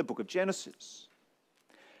then the book of Genesis.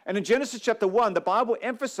 And in Genesis chapter 1, the Bible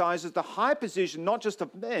emphasizes the high position not just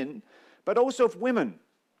of men, but also of women.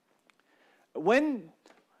 When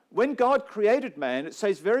God created man, it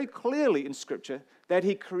says very clearly in Scripture that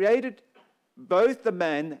he created both the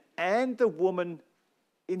man and the woman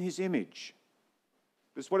in his image.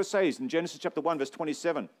 This is what it says in Genesis chapter 1, verse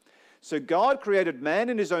 27. So God created man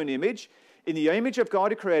in his own image. In the image of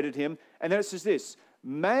God he created him. And then it says this: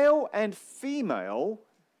 male and female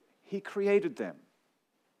he created them.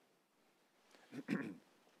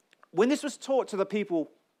 When this was taught to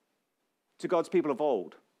God's people of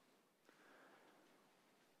old,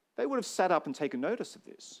 they would have sat up and taken notice of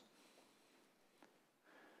this.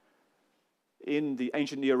 In the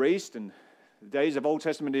ancient Near East and the days of Old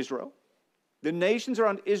Testament Israel, the nations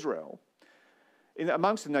around Israel,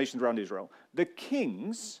 amongst the nations around Israel, the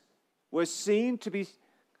kings were seen to be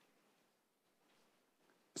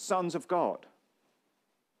sons of God.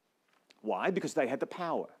 Why? Because they had the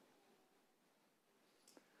power.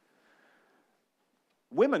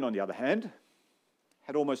 Women, on the other hand,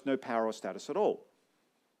 had almost no power or status at all.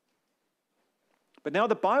 But now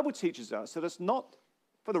the Bible teaches us that it's not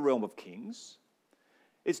for the realm of kings.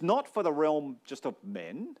 It's not for the realm just of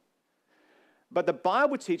men. But the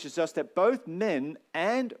Bible teaches us that both men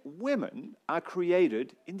and women are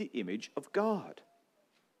created in the image of God.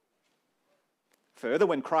 Further,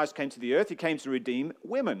 when Christ came to the earth, he came to redeem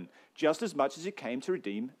women just as much as he came to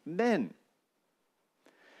redeem men.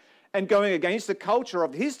 And going against the culture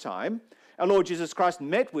of his time, our Lord Jesus Christ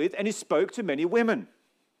met with and he spoke to many women.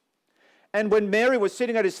 And when Mary was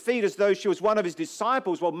sitting at his feet as though she was one of his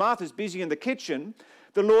disciples while Martha's busy in the kitchen,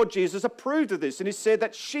 the Lord Jesus approved of this, and he said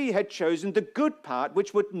that she had chosen the good part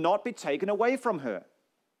which would not be taken away from her.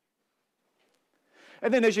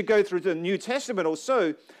 And then as you go through the New Testament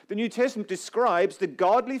also, the New Testament describes the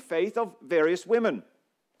godly faith of various women,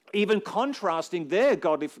 even contrasting their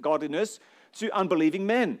godliness to unbelieving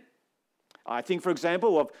men. I think, for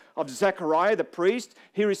example, of Zechariah the priest.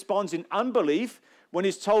 He responds in unbelief when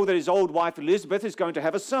he's told that his old wife Elizabeth is going to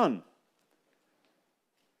have a son.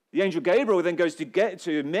 The angel Gabriel then goes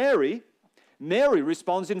to Mary. Mary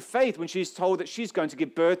responds in faith when she's told that she's going to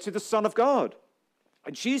give birth to the Son of God.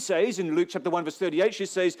 And she says, in Luke chapter 1, verse 38, she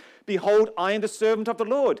says, "Behold, I am the servant of the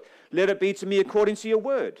Lord. Let it be to me according to your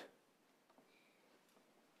word."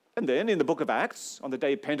 And then in the book of Acts, on the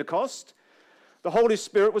day of Pentecost, the Holy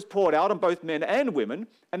Spirit was poured out on both men and women,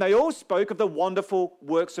 and they all spoke of the wonderful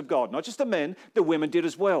works of God. Not just the men, the women did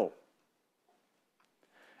as well.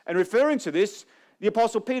 And referring to this, the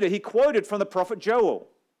Apostle Peter, he quoted from the prophet Joel,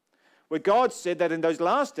 where God said that in those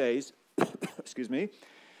last days,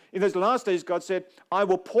 in those last days, God said, "I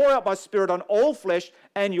will pour out my Spirit on all flesh,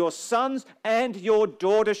 and your sons and your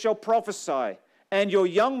daughters shall prophesy, and your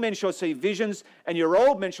young men shall see visions, and your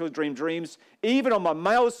old men shall dream dreams, even on my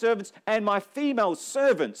male servants and my female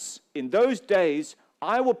servants. In those days,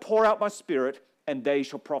 I will pour out my Spirit, and they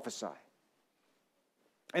shall prophesy."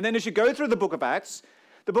 And then as you go through the book of Acts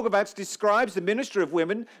describes the ministry of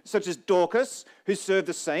women, such as Dorcas, who served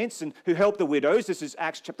the saints and who helped the widows. This is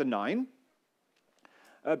Acts chapter 9.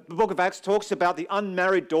 The book of Acts talks about the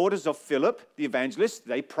unmarried daughters of Philip, the evangelist.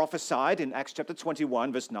 They prophesied in Acts chapter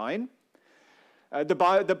 21, verse 9. The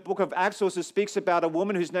book of Acts also speaks about a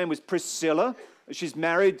woman whose name was Priscilla. She's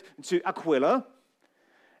married to Aquila.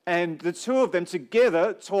 And the two of them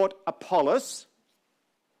together taught Apollos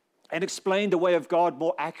and explained the way of God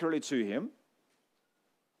more accurately to him.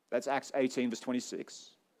 That's Acts 18, verse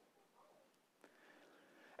 26.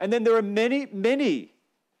 And then there are many, many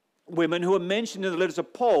women who are mentioned in the letters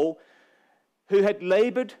of Paul who had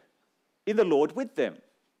labored in the Lord with them.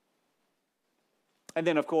 And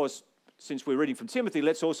then, of course, since we're reading from Timothy,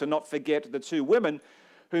 let's also not forget the two women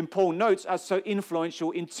whom Paul notes are so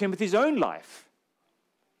influential in Timothy's own life.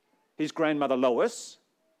 His grandmother Lois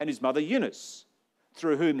and his mother Eunice,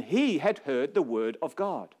 through whom he had heard the word of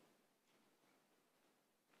God.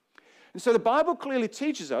 And so the Bible clearly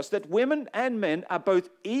teaches us that women and men are both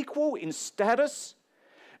equal in status,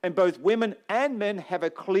 and both women and men have a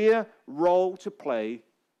clear role to play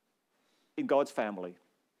in God's family,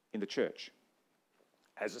 in the church.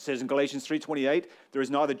 As it says in Galatians 3:28, there is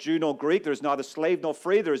neither Jew nor Greek, there is neither slave nor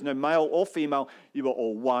free, there is no male or female, you are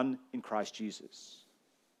all one in Christ Jesus.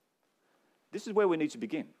 This is where we need to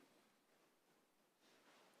begin.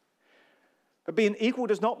 But being equal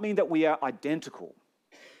does not mean that we are identical,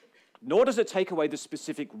 nor does it take away the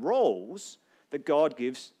specific roles that God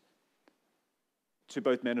gives to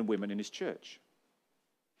both men and women in his church.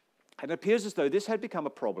 And it appears as though this had become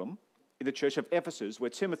a problem in the church of Ephesus, where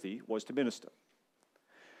Timothy was to minister.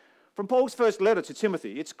 From Paul's first letter to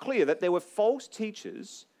Timothy, it's clear that there were false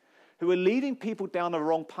teachers who were leading people down the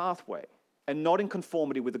wrong pathway and not in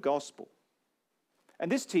conformity with the gospel. And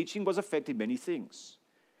this teaching was affecting many things,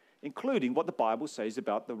 including what the Bible says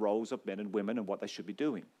about the roles of men and women and what they should be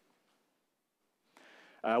doing.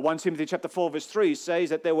 1 Timothy chapter 4, verse 3 says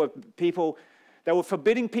that there were people that were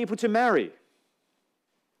forbidding people to marry.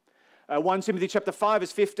 1 Timothy chapter 5,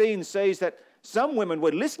 verse 15 says that some women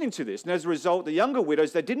were listening to this, and as a result, the younger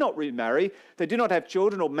widows, they did not remarry, they did not have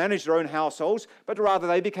children or manage their own households, but rather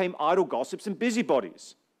they became idle gossips and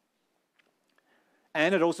busybodies.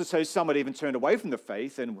 And it also says some had even turned away from the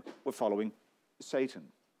faith and were following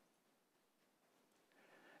Satan.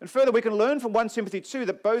 And further, we can learn from 1 Timothy 2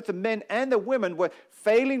 that both the men and the women were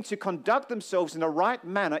failing to conduct themselves in the right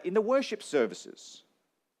manner in the worship services.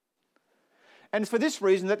 And for this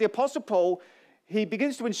reason that the Apostle Paul, he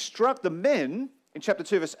begins to instruct the men in chapter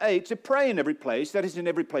 2, verse 8, to pray in every place, that is, in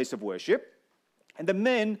every place of worship. And the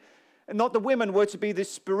men, and not the women, were to be the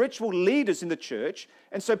spiritual leaders in the church.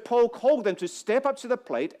 And so Paul called them to step up to the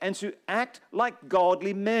plate and to act like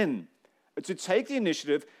godly men, to take the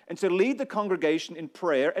initiative and to lead the congregation in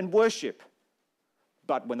prayer and worship.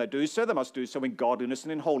 But when they do so, they must do so in godliness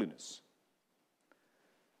and in holiness.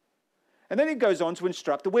 And then he goes on to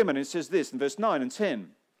instruct the women, and it says this in verse 9 and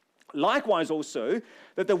 10. Likewise also,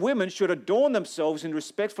 that the women should adorn themselves in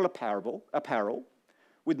respectful apparel,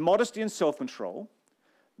 with modesty and self-control,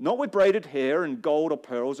 not with braided hair and gold or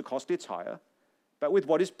pearls or costly attire, but with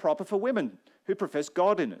what is proper for women who profess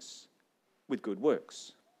godliness, with good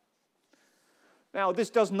works. Now, this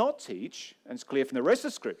does not teach, and it's clear from the rest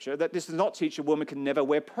of Scripture, that this does not teach a woman can never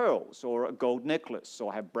wear pearls or a gold necklace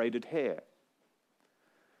or have braided hair.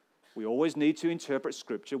 We always need to interpret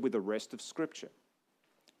Scripture with the rest of Scripture.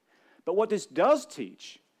 But what this does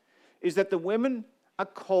teach is that the women are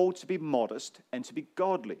called to be modest and to be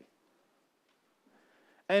godly.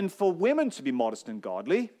 And for women to be modest and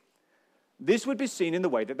godly, this would be seen in the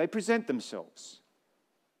way that they present themselves.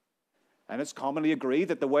 And it's commonly agreed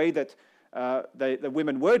that the way that the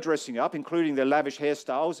women were dressing up, including their lavish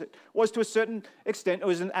hairstyles, it was to a certain extent, it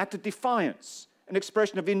was an act of defiance, an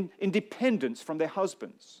expression of independence from their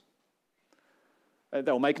husbands.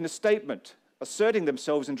 They were making a statement, asserting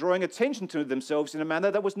themselves and drawing attention to themselves in a manner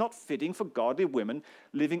that was not fitting for godly women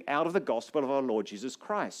living out of the gospel of our Lord Jesus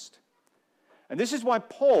Christ. And this is why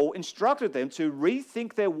Paul instructed them to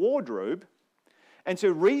rethink their wardrobe and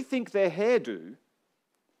to rethink their hairdo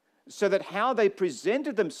so that how they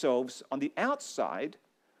presented themselves on the outside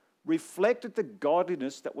reflected the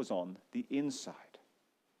godliness that was on the inside.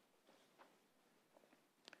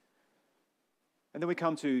 And then we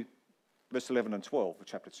come to verse 11 and 12 of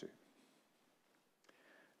chapter 2.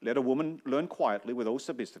 Let a woman learn quietly with all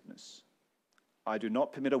submissiveness. I do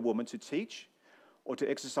not permit a woman to teach or to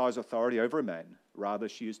exercise authority over a man. Rather,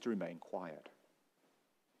 she is to remain quiet.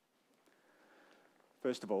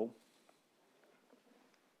 First of all,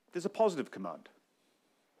 there's a positive command.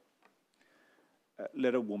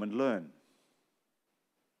 Let a woman learn.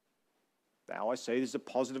 Now, I say this is a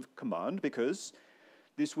positive command because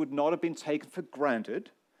this would not have been taken for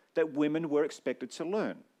granted that women were expected to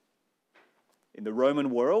learn. In the Roman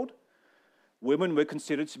world, women were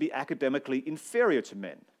considered to be academically inferior to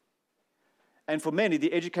men. And for many,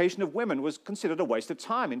 the education of women was considered a waste of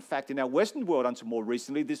time. In fact, in our Western world until more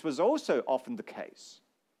recently, this was also often the case.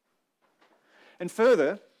 And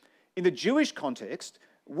further, in the Jewish context,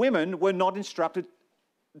 women were not instructed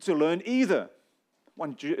to learn either.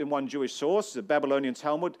 In one Jewish source, the Babylonian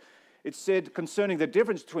Talmud, it said concerning the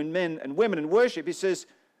difference between men and women in worship, it says,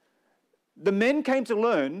 the men came to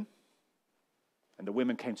learn and the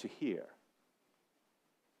women came to hear.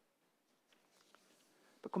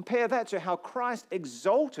 But compare that to how Christ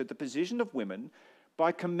exalted the position of women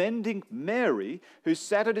by commending Mary, who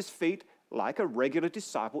sat at his feet like a regular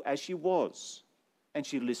disciple as she was, and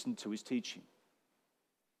she listened to his teaching.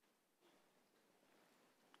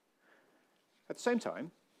 At the same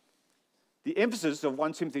time, the emphasis of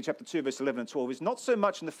 1 Timothy chapter 2, verse 11 and 12 is not so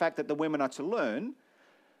much in the fact that the women are to learn,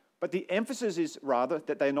 but the emphasis is rather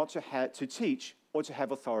that they are not to teach or to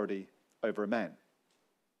have authority over a man.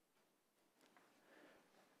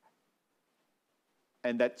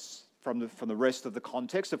 And that's from the rest of the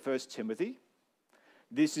context of 1 Timothy.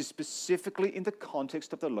 This is specifically in the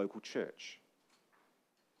context of the local church.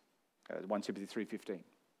 1 Timothy 3:15.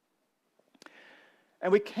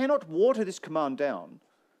 And we cannot water this command down,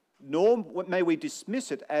 nor may we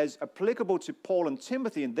dismiss it as applicable to Paul and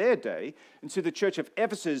Timothy in their day and to the church of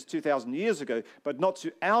Ephesus 2,000 years ago, but not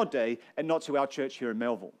to our day and not to our church here in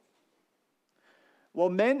Melville. While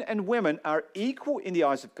men and women are equal in the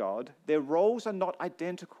eyes of God, their roles are not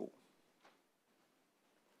identical.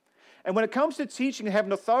 And when it comes to teaching and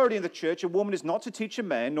having authority in the church, a woman is not to teach a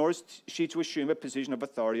man, nor is she to assume a position of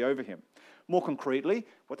authority over him. More concretely,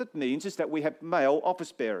 what that means is that we have male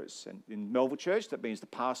office bearers. And in Melville Church, that means the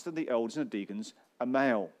pastor, the elders, and the deacons are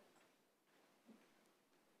male.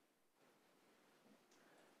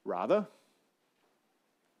 Rather,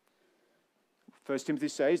 1 Timothy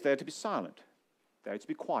says they are to be silent. They are to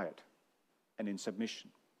be quiet and in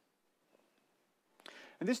submission.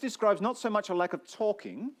 And this describes not so much a lack of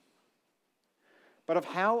talking, but of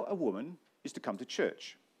how a woman is to come to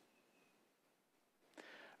church.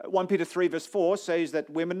 1 Peter 3 verse 4 says that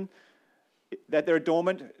women, that their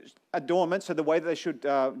adornment, so the way that they should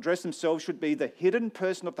dress themselves should be the hidden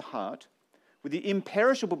person of the heart, with the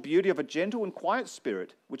imperishable beauty of a gentle and quiet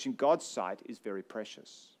spirit, which in God's sight is very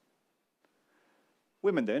precious.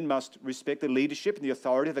 Women then must respect the leadership and the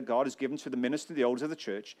authority that God has given to the minister, the elders of the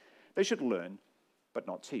church. They should learn, but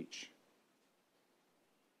not teach.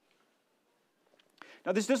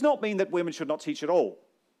 Now, this does not mean that women should not teach at all,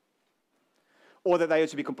 or that they are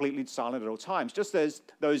to be completely silent at all times, just as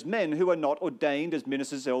those men who are not ordained as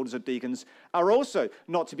ministers, elders, or deacons are also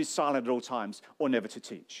not to be silent at all times or never to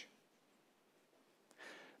teach.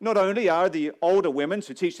 Not only are the older women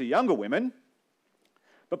to teach the younger women,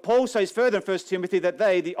 but Paul says further in 1 Timothy that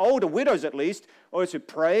they, the older widows at least, are to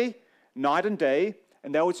pray night and day,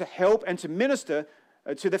 and they are to help and to minister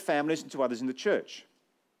to their families and to others in the church.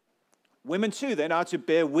 Women too then are to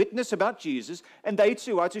bear witness about Jesus, and they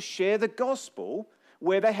too are to share the gospel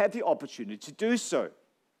where they have the opportunity to do so.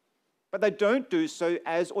 But they don't do so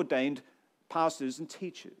as ordained pastors and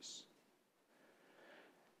teachers.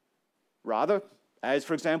 Rather, as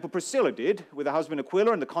for example Priscilla did with her husband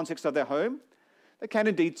Aquila in the context of their home, they can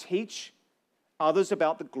indeed teach others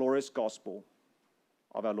about the glorious gospel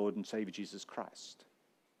of our Lord and Savior Jesus Christ.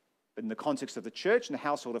 But in the context of the church and the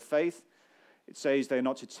household of faith, it says they are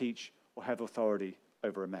not to teach or have authority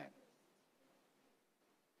over a man.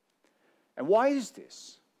 And why is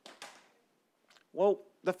this? Well,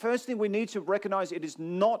 the first thing we need to recognize, it is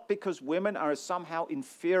not because women are somehow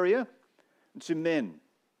inferior to men.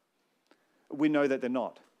 We know that they're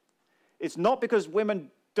not. It's not because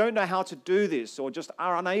women don't know how to do this or just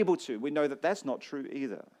are unable to. We know that that's not true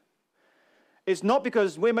either. It's not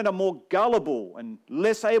because women are more gullible and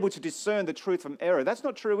less able to discern the truth from error. That's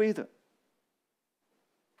not true either.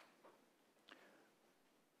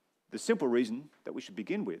 The simple reason that we should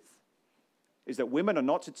begin with is that women are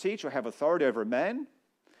not to teach or have authority over a man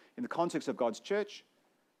in the context of God's church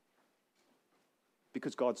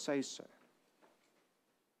because God says so.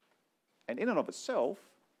 And in and of itself,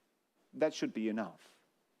 that should be enough.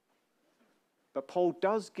 But Paul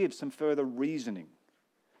does give some further reasoning,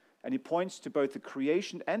 and he points to both the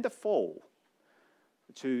creation and the fall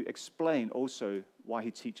to explain also why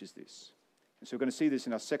he teaches this. And so we're going to see this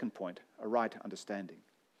in our second point, a right understanding.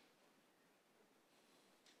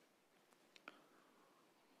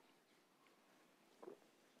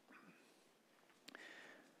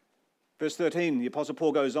 Verse 13, the Apostle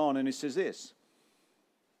Paul goes on and he says this.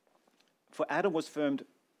 For Adam was formed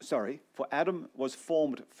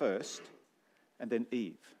first, and then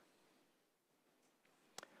Eve.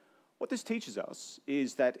 What this teaches us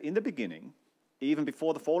is that in the beginning, even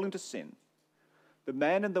before the fall into sin, the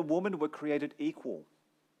man and the woman were created equal.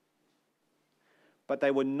 But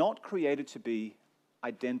they were not created to be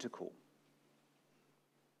identical.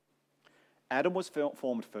 Adam was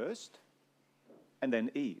formed first, and then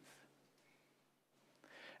Eve.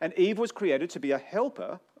 And Eve was created to be a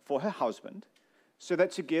helper for her husband, so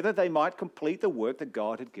that together they might complete the work that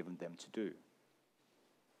God had given them to do.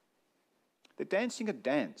 They're dancing a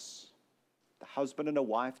dance, the husband and a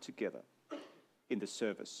wife together in the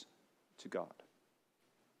service to God.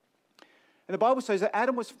 And the Bible says that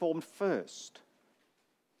Adam was formed first.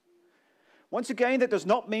 Once again, that does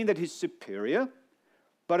not mean that he's superior,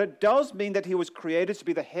 but it does mean that he was created to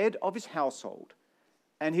be the head of his household,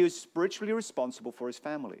 and he was spiritually responsible for his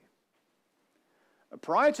family.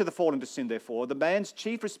 Prior to the fall into sin, therefore, the man's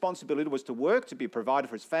chief responsibility was to work, to be a provider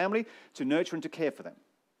for his family, to nurture and to care for them.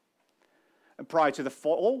 And prior to the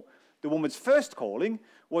fall, the woman's first calling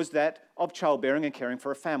was that of childbearing and caring for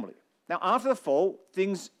a family. Now, after the fall,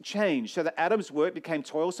 things changed, so that Adam's work became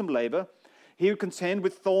toilsome labor. He would contend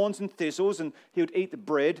with thorns and thistles, and he would eat the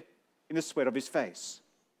bread in the sweat of his face.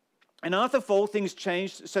 And after the fall, things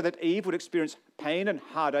changed so that Eve would experience pain and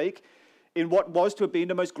heartache in what was to have been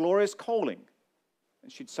the most glorious calling.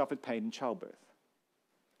 And she'd suffered pain in childbirth.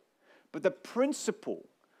 But the principle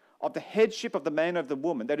of the headship of the man over the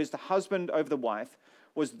woman, that is the husband over the wife,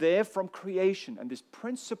 was there from creation, and this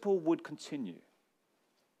principle would continue.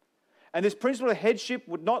 And this principle of headship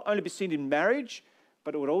would not only be seen in marriage,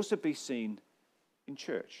 but it would also be seen in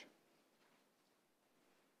church.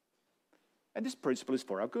 And this principle is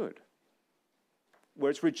for our good. Where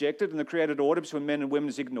it's rejected and the created order between men and women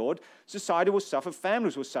is ignored, society will suffer,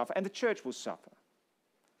 families will suffer, and the church will suffer.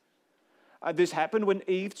 This happened when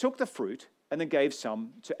Eve took the fruit and then gave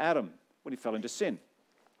some to Adam when he fell into sin.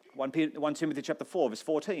 1 Timothy chapter 4, verse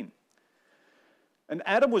 14. And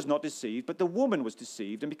Adam was not deceived, but the woman was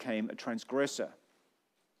deceived and became a transgressor.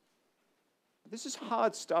 This is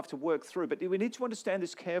hard stuff to work through, but we need to understand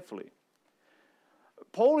this carefully.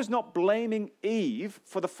 Paul is not blaming Eve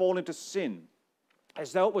for the fall into sin,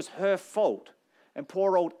 as though it was her fault, and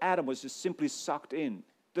poor old Adam was just simply sucked in.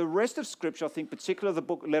 The rest of Scripture, I think, particularly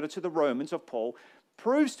the letter to the Romans of Paul,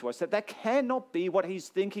 proves to us that that cannot be what he's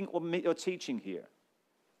thinking or teaching here.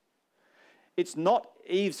 It's not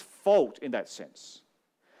Eve's fault in that sense.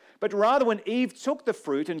 But rather, when Eve took the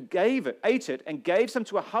fruit and ate it, and gave some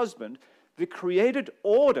to her husband, the created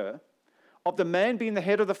order of the man being the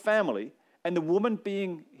head of the family and the woman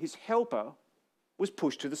being his helper was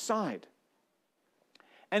pushed to the side.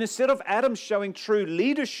 And instead of Adam showing true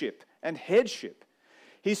leadership and headship,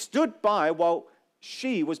 he stood by while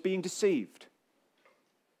she was being deceived.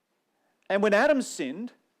 And when Adam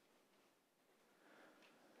sinned,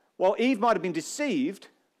 while Eve might have been deceived,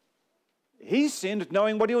 he sinned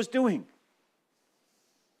knowing what he was doing.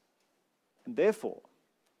 And therefore,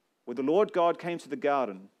 when the Lord God came to the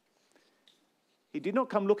garden, he did not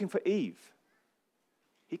come looking for Eve.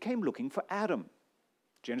 He came looking for Adam.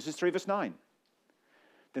 Genesis 3 verse 9.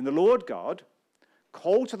 Then the Lord God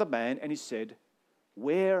called to the man and he said,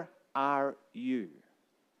 "Where are you?"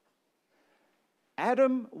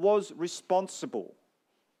 Adam was responsible.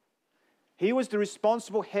 He was the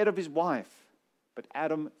responsible head of his wife, but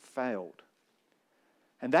Adam failed.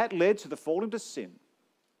 And that led to the fall into sin.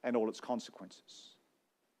 and all its consequences.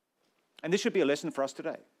 And this should be a lesson for us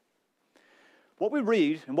today. What we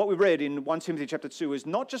read and what we read in 1 Timothy chapter 2 is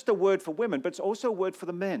not just a word for women, but it's also a word for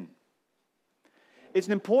the men. It's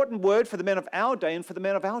an important word for the men of our day and for the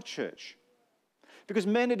men of our church. Because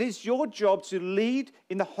men, it is your job to lead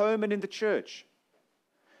in the home and in the church.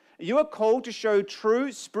 You are called to show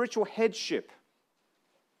true spiritual headship.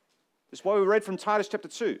 That's why we read from Titus chapter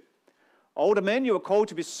 2. Older men, you are called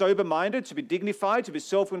to be sober-minded, to be dignified, to be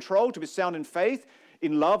self-controlled, to be sound in faith,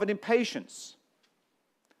 in love and in patience.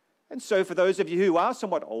 And so for those of you who are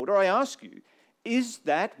somewhat older, I ask you, is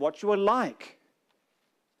that what you are like?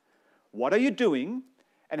 What are you doing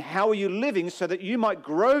and how are you living so that you might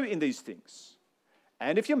grow in these things?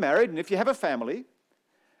 And if you're married and if you have a family,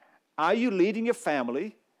 are you leading your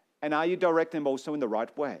family and are you directing them also in the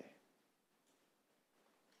right way?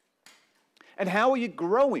 And how are you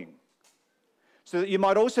growing so that you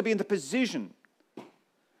might also be in the position,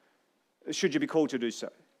 should you be called to do so,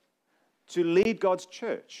 to lead God's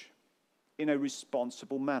church in a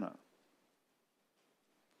responsible manner?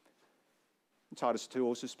 And Titus 2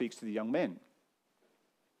 also speaks to the young men.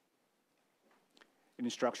 It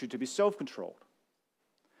instructs you to be self-controlled,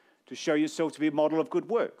 to show yourself to be a model of good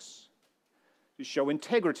works, to show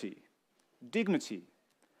integrity, dignity,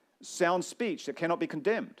 sound speech that cannot be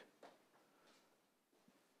condemned.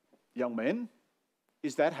 Young men,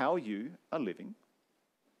 is that how you are living?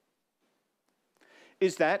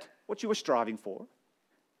 Is that what you are striving for?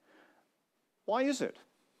 Why is it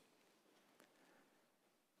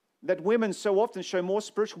that women so often show more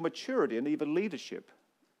spiritual maturity and even leadership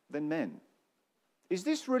than men? Is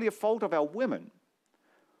this really a fault of our women?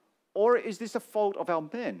 Or is this a fault of our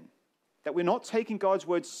men? That we're not taking God's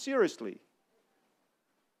word seriously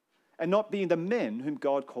and not being the men whom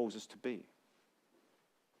God calls us to be?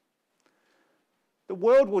 The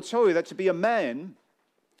world will tell you that to be a man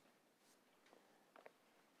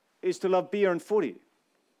is to love beer and footy,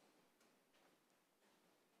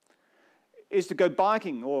 is to go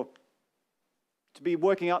biking or to be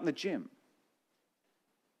working out in the gym.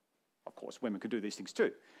 Of course, women can do these things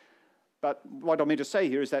too. But what I mean to say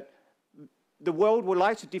here is that the world would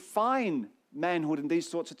like to define manhood in these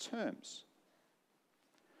sorts of terms.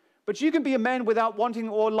 But you can be a man without wanting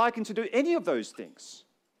or liking to do any of those things.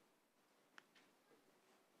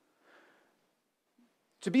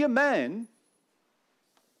 To be a man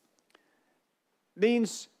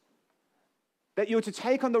means that you're to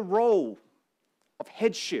take on the role of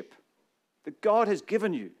headship that God has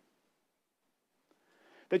given you.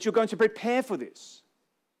 That you're going to prepare for this,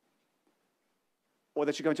 or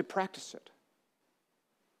that you're going to practice it.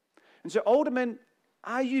 And so older men,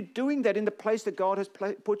 are you doing that in the place that God has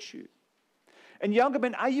put you? And younger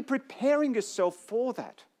men, are you preparing yourself for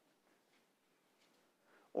that?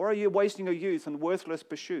 Or are you wasting your youth on worthless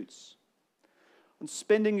pursuits, on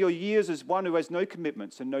spending your years as one who has no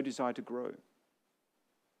commitments and no desire to grow?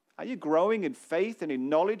 Are you growing in faith and in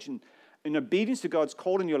knowledge and in obedience to God's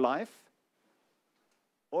call in your life?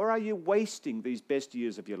 Or are you wasting these best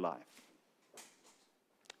years of your life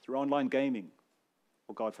through online gaming,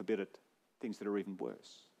 or God forbid it, things that are even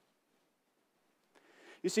worse?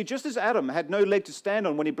 You see, just as Adam had no leg to stand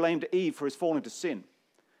on when he blamed Eve for his fall into sin,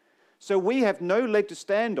 so we have no leg to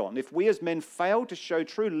stand on if we as men fail to show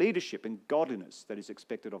true leadership and godliness that is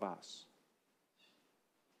expected of us.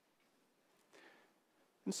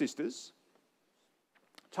 And sisters,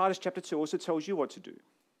 Titus chapter 2 also tells you what to do.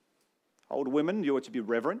 Older women, you are to be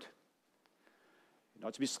reverent. You're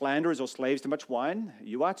not to be slanderers or slaves to much wine.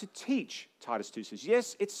 You are to teach, Titus 2 says.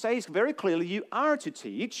 Yes, it says very clearly you are to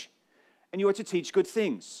teach, and you are to teach good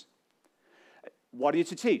things. What are you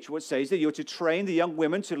to teach? Well, it says that you're to train the young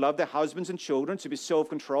women to love their husbands and children, to be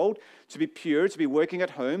self-controlled, to be pure, to be working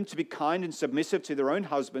at home, to be kind and submissive to their own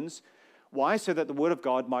husbands. Why? So that the word of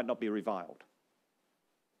God might not be reviled.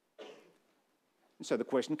 And so the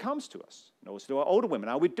question comes to us, and also to our older women,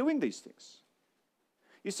 are we doing these things?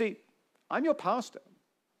 You see, I'm your pastor,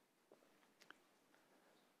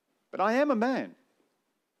 but I am a man.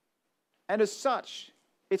 And as such,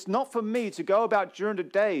 it's not for me to go about during the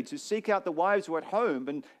day to seek out the wives who are at home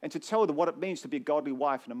and to tell them what it means to be a godly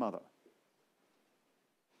wife and a mother.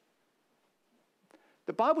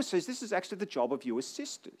 The Bible says this is actually the job of you as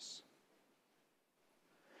sisters.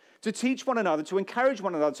 To teach one another, to encourage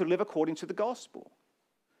one another to live according to the gospel.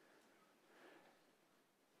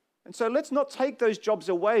 And so let's not take those jobs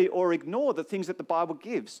away or ignore the things that the Bible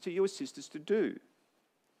gives to you as sisters to do.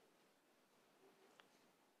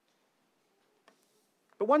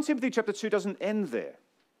 But 1 Timothy chapter 2 doesn't end there.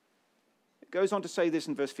 It goes on to say this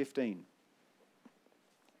in verse 15.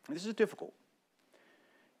 And this is difficult.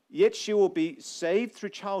 yet she will be saved through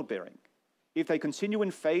childbearing if they continue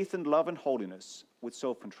in faith and love and holiness with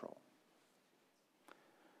self-control.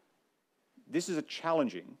 This is a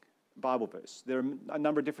challenging Bible verse. There are a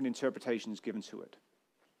number of different interpretations given to it.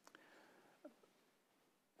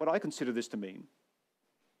 What I consider this to mean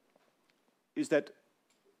is that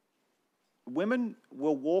women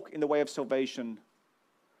will walk in the way of salvation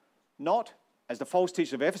not, as the false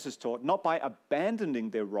teachers of Ephesus taught, not by abandoning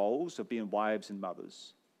their roles of being wives and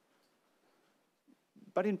mothers,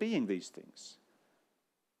 but in being these things.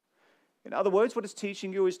 In other words, what it's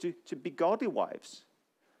teaching you is to be godly wives,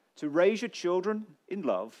 to raise your children in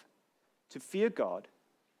love, to fear God,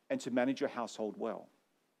 and to manage your household well.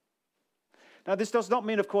 Now, this does not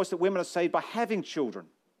mean, of course, that women are saved by having children.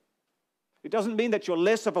 It doesn't mean that you're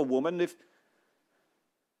less of a woman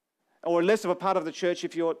or less of a part of the church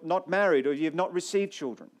if you're not married or you've not received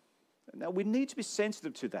children. Now, we need to be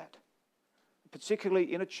sensitive to that,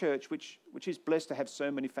 particularly in a church which is blessed to have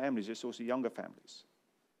so many families, there's also younger families.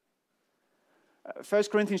 1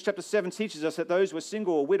 Corinthians chapter 7 teaches us that those who are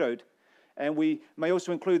single or widowed, and we may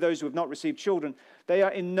also include those who have not received children, they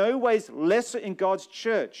are in no ways lesser in God's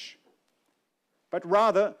church, but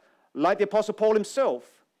rather, like the Apostle Paul himself,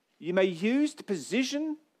 you may use the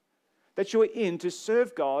position that you are in to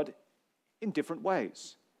serve God in different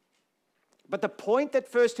ways. But the point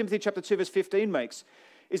that 1 Timothy chapter 2 verse 15 makes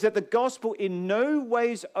is that the gospel in no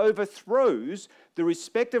ways overthrows the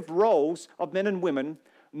respective roles of men and women,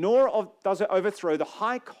 nor does it overthrow the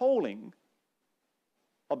high calling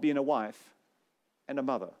of being a wife and a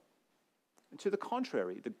mother. And to the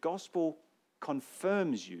contrary, the gospel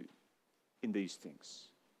confirms you in these things.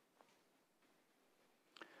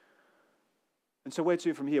 And so where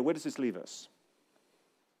to from here? Where does this leave us?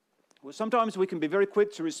 Well, sometimes we can be very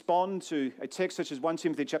quick to respond to a text such as 1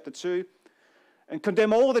 Timothy chapter 2 and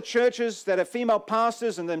condemn all the churches that have female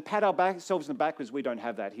pastors and then pat ourselves in the back because we don't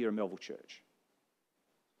have that here in Melville Church.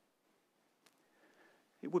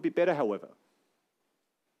 It would be better, however,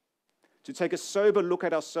 to take a sober look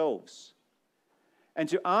at ourselves and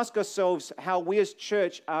to ask ourselves how we as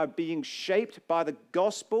church are being shaped by the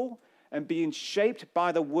gospel and being shaped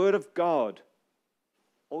by the word of God.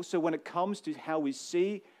 Also when it comes to how we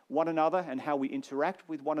see one another and how we interact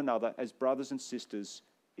with one another as brothers and sisters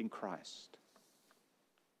in Christ.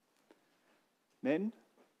 Men,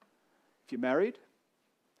 if you're married,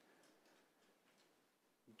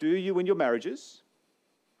 do you in your marriages,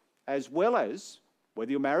 as well as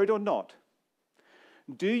whether you're married or not,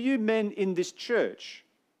 do you men in this church,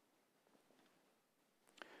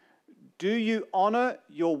 do you honor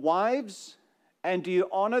your wives and do you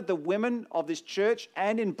honor the women of this church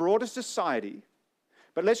and in broader society?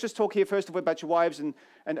 But let's just talk here first of all about your wives and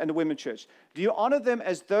the women's church. Do you honor them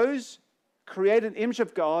as those created in the image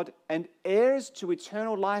of God and heirs to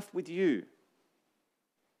eternal life with you?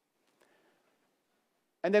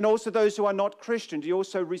 And then also those who are not Christian, do you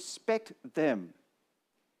also respect them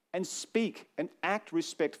and speak and act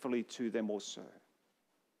respectfully to them also?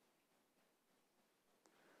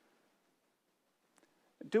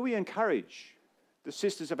 Do we encourage the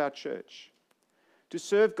sisters of our church to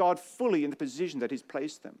serve God fully in the position that He's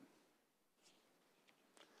placed them?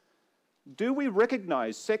 Do we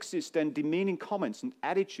recognize sexist and demeaning comments and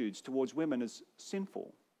attitudes towards women as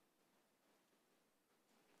sinful?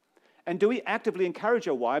 And do we actively encourage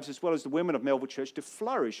our wives, as well as the women of Melville Church, to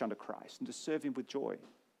flourish under Christ and to serve Him with joy?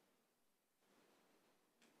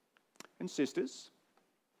 And sisters,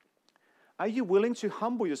 are you willing to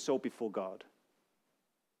humble yourself before God,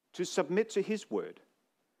 to submit to His word,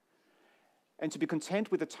 and to be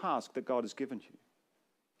content with the task that God has given you?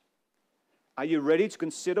 Are you ready to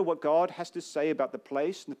consider what God has to say about the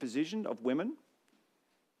place and the position of women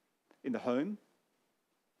in the home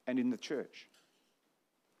and in the church?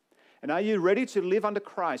 And are you ready to live under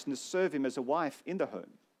Christ and to serve Him as a wife in the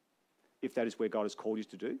home, if that is where God has called you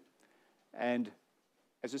to do, and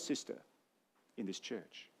as a sister in this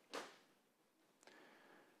church?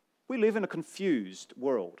 We live in a confused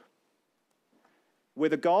world where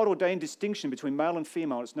the God-ordained distinction between male and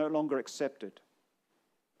female is no longer accepted.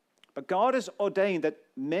 But God has ordained that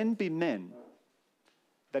men be men,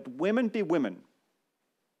 that women be women,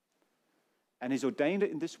 and He's ordained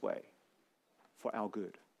it in this way for our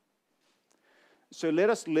good. So let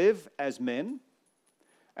us live as men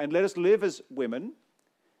and let us live as women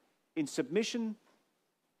in submission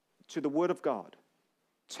to the Word of God,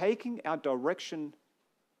 taking our direction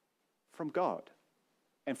from God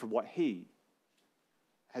and from what He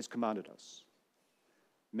has commanded us.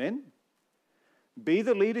 Men, be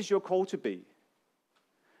the leaders you're called to be.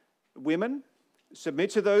 Women, submit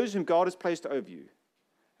to those whom God has placed over you.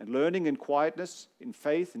 and learning in quietness, in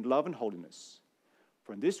faith, in love and holiness.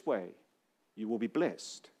 For in this way you will be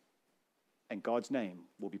blessed, and God's name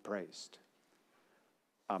will be praised.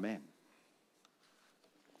 Amen.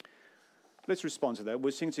 Let's respond to that.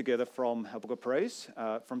 We'll sing together from our book of praise,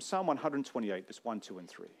 from Psalm 128, verse 1, 2, and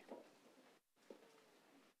 3.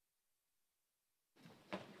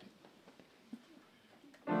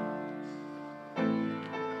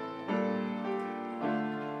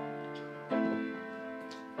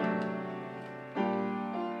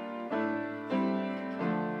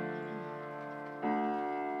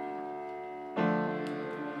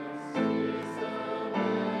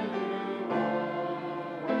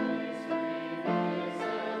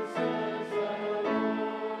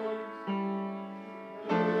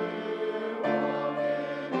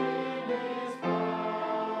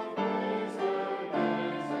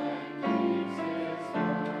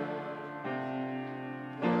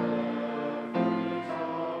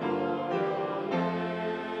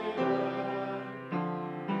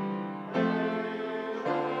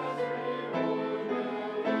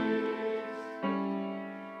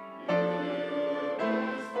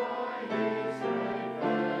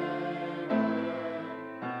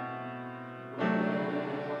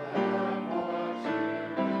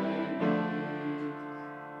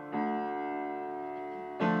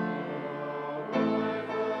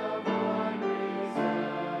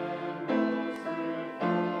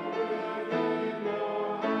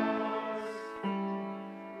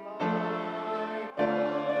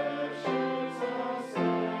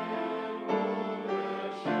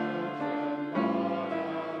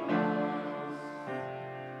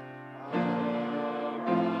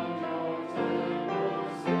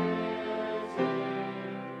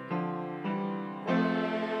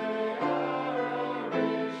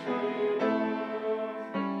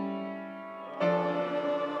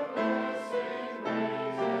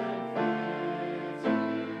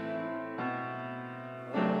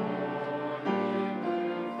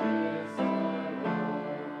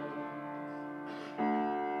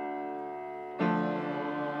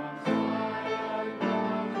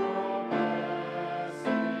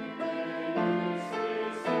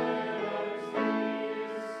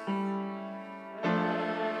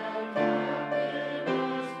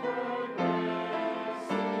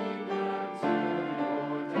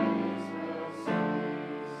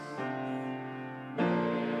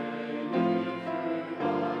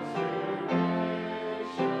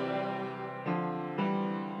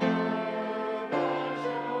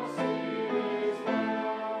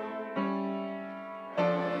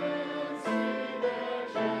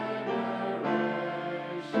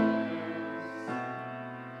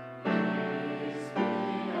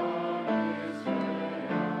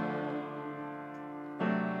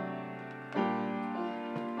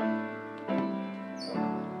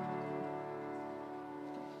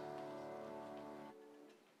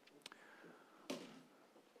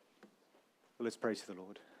 Let's pray to the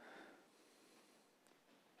Lord.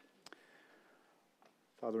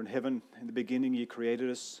 Father in heaven, in the beginning you created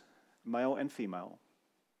us male and female.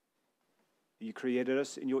 You created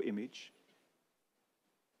us in your image,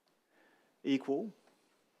 equal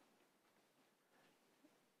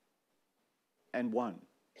and one.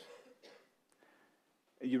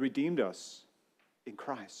 You redeemed us in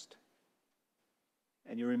Christ,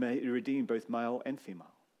 and you redeemed both male and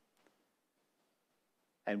female.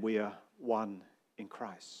 And we are one in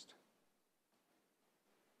Christ.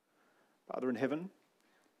 Father in heaven,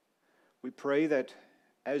 we pray that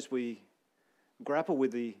as we grapple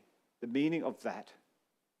with the meaning of that,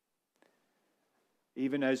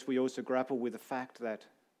 even as we also grapple with the fact that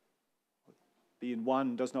being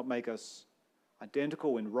one does not make us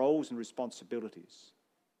identical in roles and responsibilities,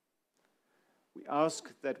 we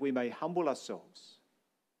ask that we may humble ourselves,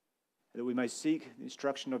 that we may seek the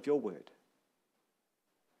instruction of your word,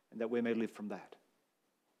 and that we may live from that.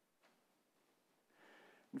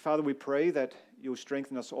 And Father, we pray that you'll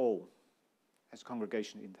strengthen us all as a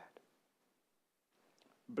congregation in that.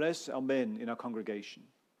 Bless our men in our congregation,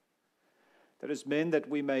 that as men that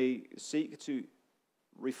we may seek to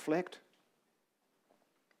reflect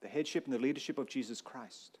the headship and the leadership of Jesus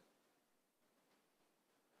Christ,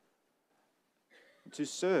 to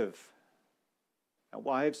serve our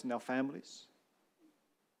wives and our families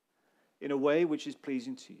in a way which is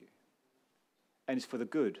pleasing to you and is for the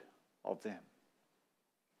good of them.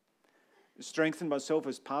 Strengthen myself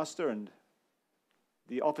as pastor and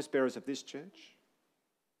the office bearers of this church,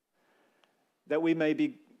 that we may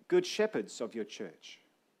be good shepherds of your church,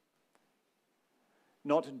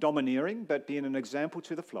 not domineering, but being an example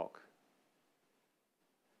to the flock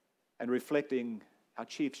and reflecting our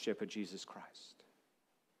chief shepherd, Jesus Christ.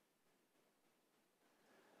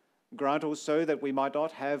 Grant also that we might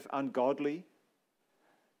not have ungodly,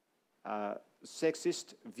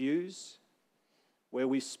 sexist views where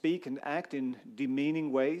we speak and act in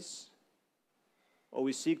demeaning ways, or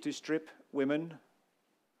we seek to strip women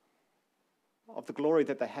of the glory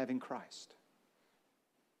that they have in Christ.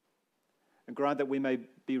 And grant that we may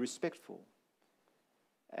be respectful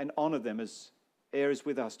and honor them as heirs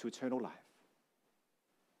with us to eternal life.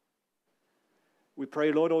 We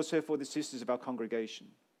pray, Lord, also for the sisters of our congregation.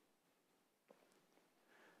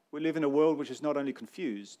 We live in a world which is not only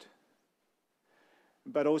confused,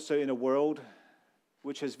 but also in a world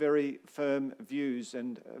which has very firm views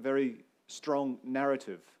and a very strong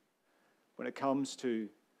narrative when it comes to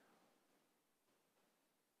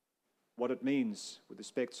what it means with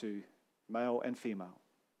respect to male and female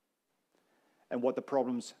and what the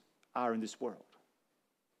problems are in this world.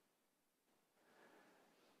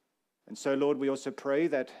 And so, Lord, we also pray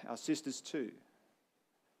that our sisters too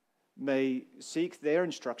may seek their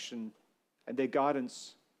instruction and their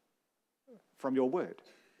guidance from your word.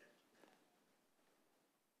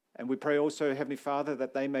 And we pray also, Heavenly Father,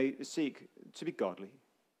 that they may seek to be godly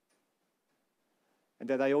and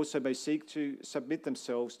that they also may seek to submit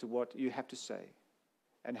themselves to what you have to say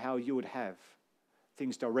and how you would have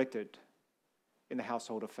things directed in the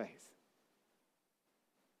household of faith.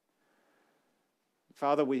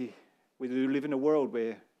 Father, we do live in a world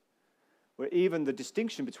where even the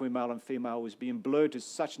distinction between male and female is being blurred to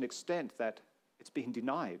such an extent that it's being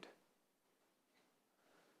denied.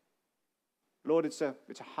 Lord, it's a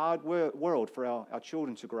hard world for our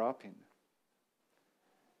children to grow up in.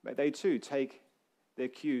 May they too take their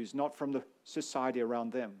cues not from the society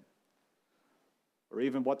around them or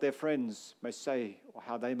even what their friends may say or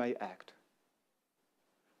how they may act,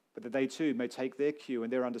 but that they too may take their cue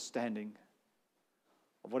and their understanding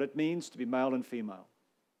of what it means to be male and female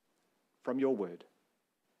from your word,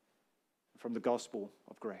 from the gospel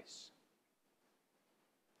of grace.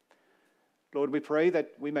 Lord, we pray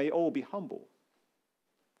that we may all be humble,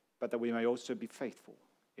 but that we may also be faithful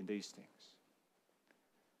in these things.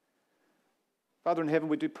 Father in heaven,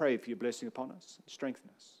 we do pray for your blessing upon us and strengthen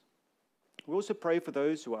us. We also pray for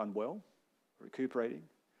those who are unwell, recuperating.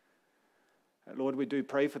 Lord, we do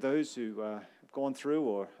pray for those who have gone through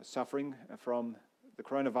or are suffering from the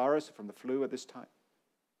coronavirus, from the flu at this time.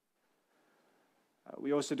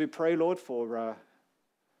 We also do pray, Lord, for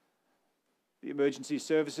the emergency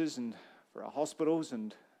services and for our hospitals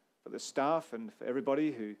and for the staff and for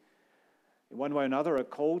everybody who, in one way or another, are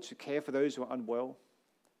called to care for those who are unwell.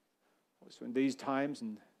 Also in these times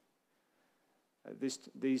and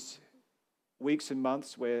these weeks and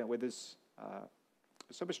months where there's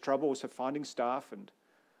so much trouble also finding staff and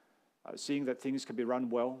seeing that things can be run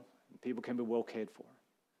well and people can be well cared for.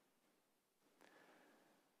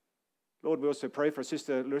 Lord, we also pray for our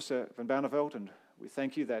sister Larissa van Barneveld, and we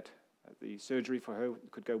thank you that the surgery for her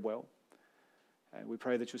could go well. And we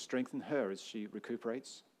pray that you'll strengthen her as she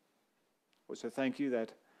recuperates. Also thank you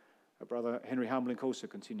that our brother Henry Hamlink also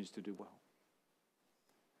continues to do well.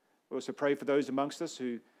 We also pray for those amongst us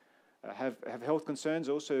who have health concerns,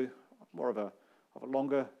 also more of a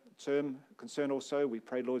longer term concern also. We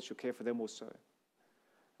pray, Lord, that you'll care for them also.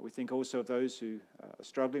 We think also of those who are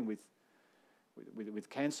struggling with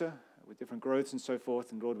cancer, with different growths and so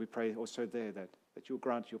forth. And Lord, we pray also there that you'll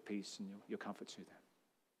grant your peace and your comfort to them.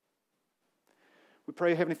 We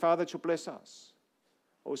pray, Heavenly Father, that you'll bless us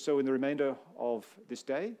also in the remainder of this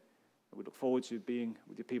day. We look forward to being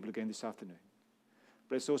with your people again this afternoon.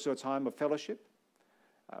 Bless also a time of fellowship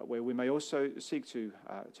where we may also seek to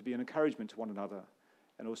be an encouragement to one another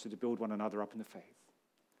and also to build one another up in the faith.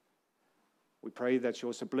 We pray that you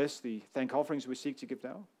also bless the thank offerings we seek to give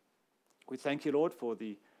now. We thank you, Lord, for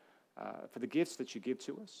the gifts that you give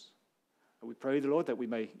to us. And we pray, the Lord, that we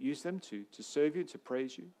may use them to serve you, to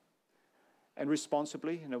praise you, and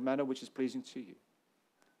responsibly in a manner which is pleasing to you.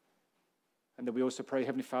 And that we also pray,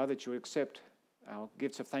 Heavenly Father, that you accept our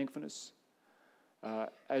gifts of thankfulness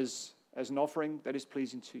as an offering that is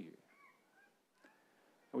pleasing to you.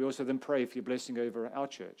 And we also then pray for your blessing over our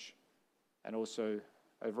church and also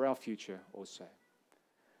over our future also.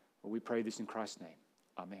 Well, we pray this in Christ's name.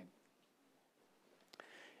 Amen.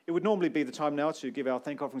 It would normally be the time now to give our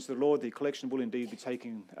thank offerings to the Lord. The collection will indeed be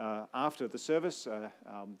taken after the service.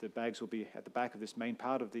 The bags will be at the back of this main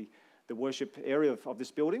part of the worship area of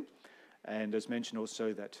this building. And as mentioned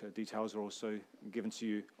also, that details are also given to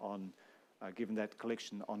you on given that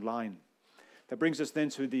collection online. That brings us then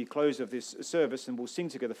to the close of this service, and we'll sing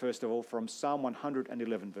together first of all from Psalm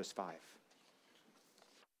 111, verse 5.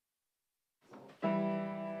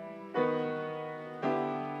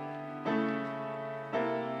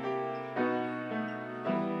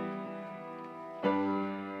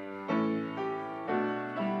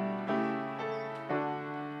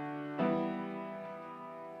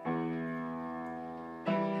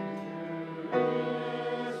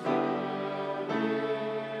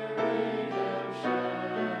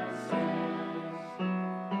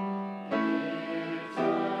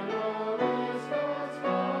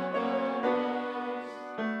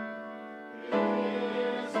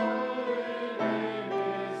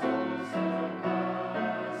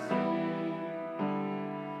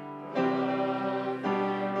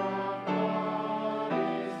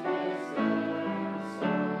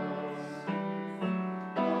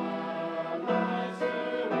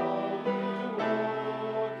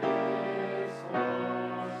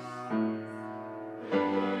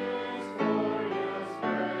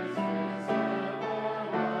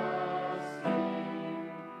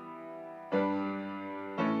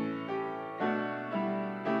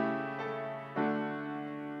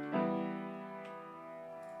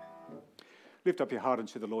 Lift up your heart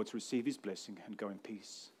unto the Lord to receive his blessing and go in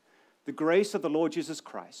peace. The grace of the Lord Jesus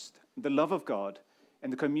Christ, the love of God,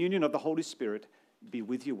 and the communion of the Holy Spirit be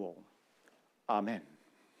with you all. Amen.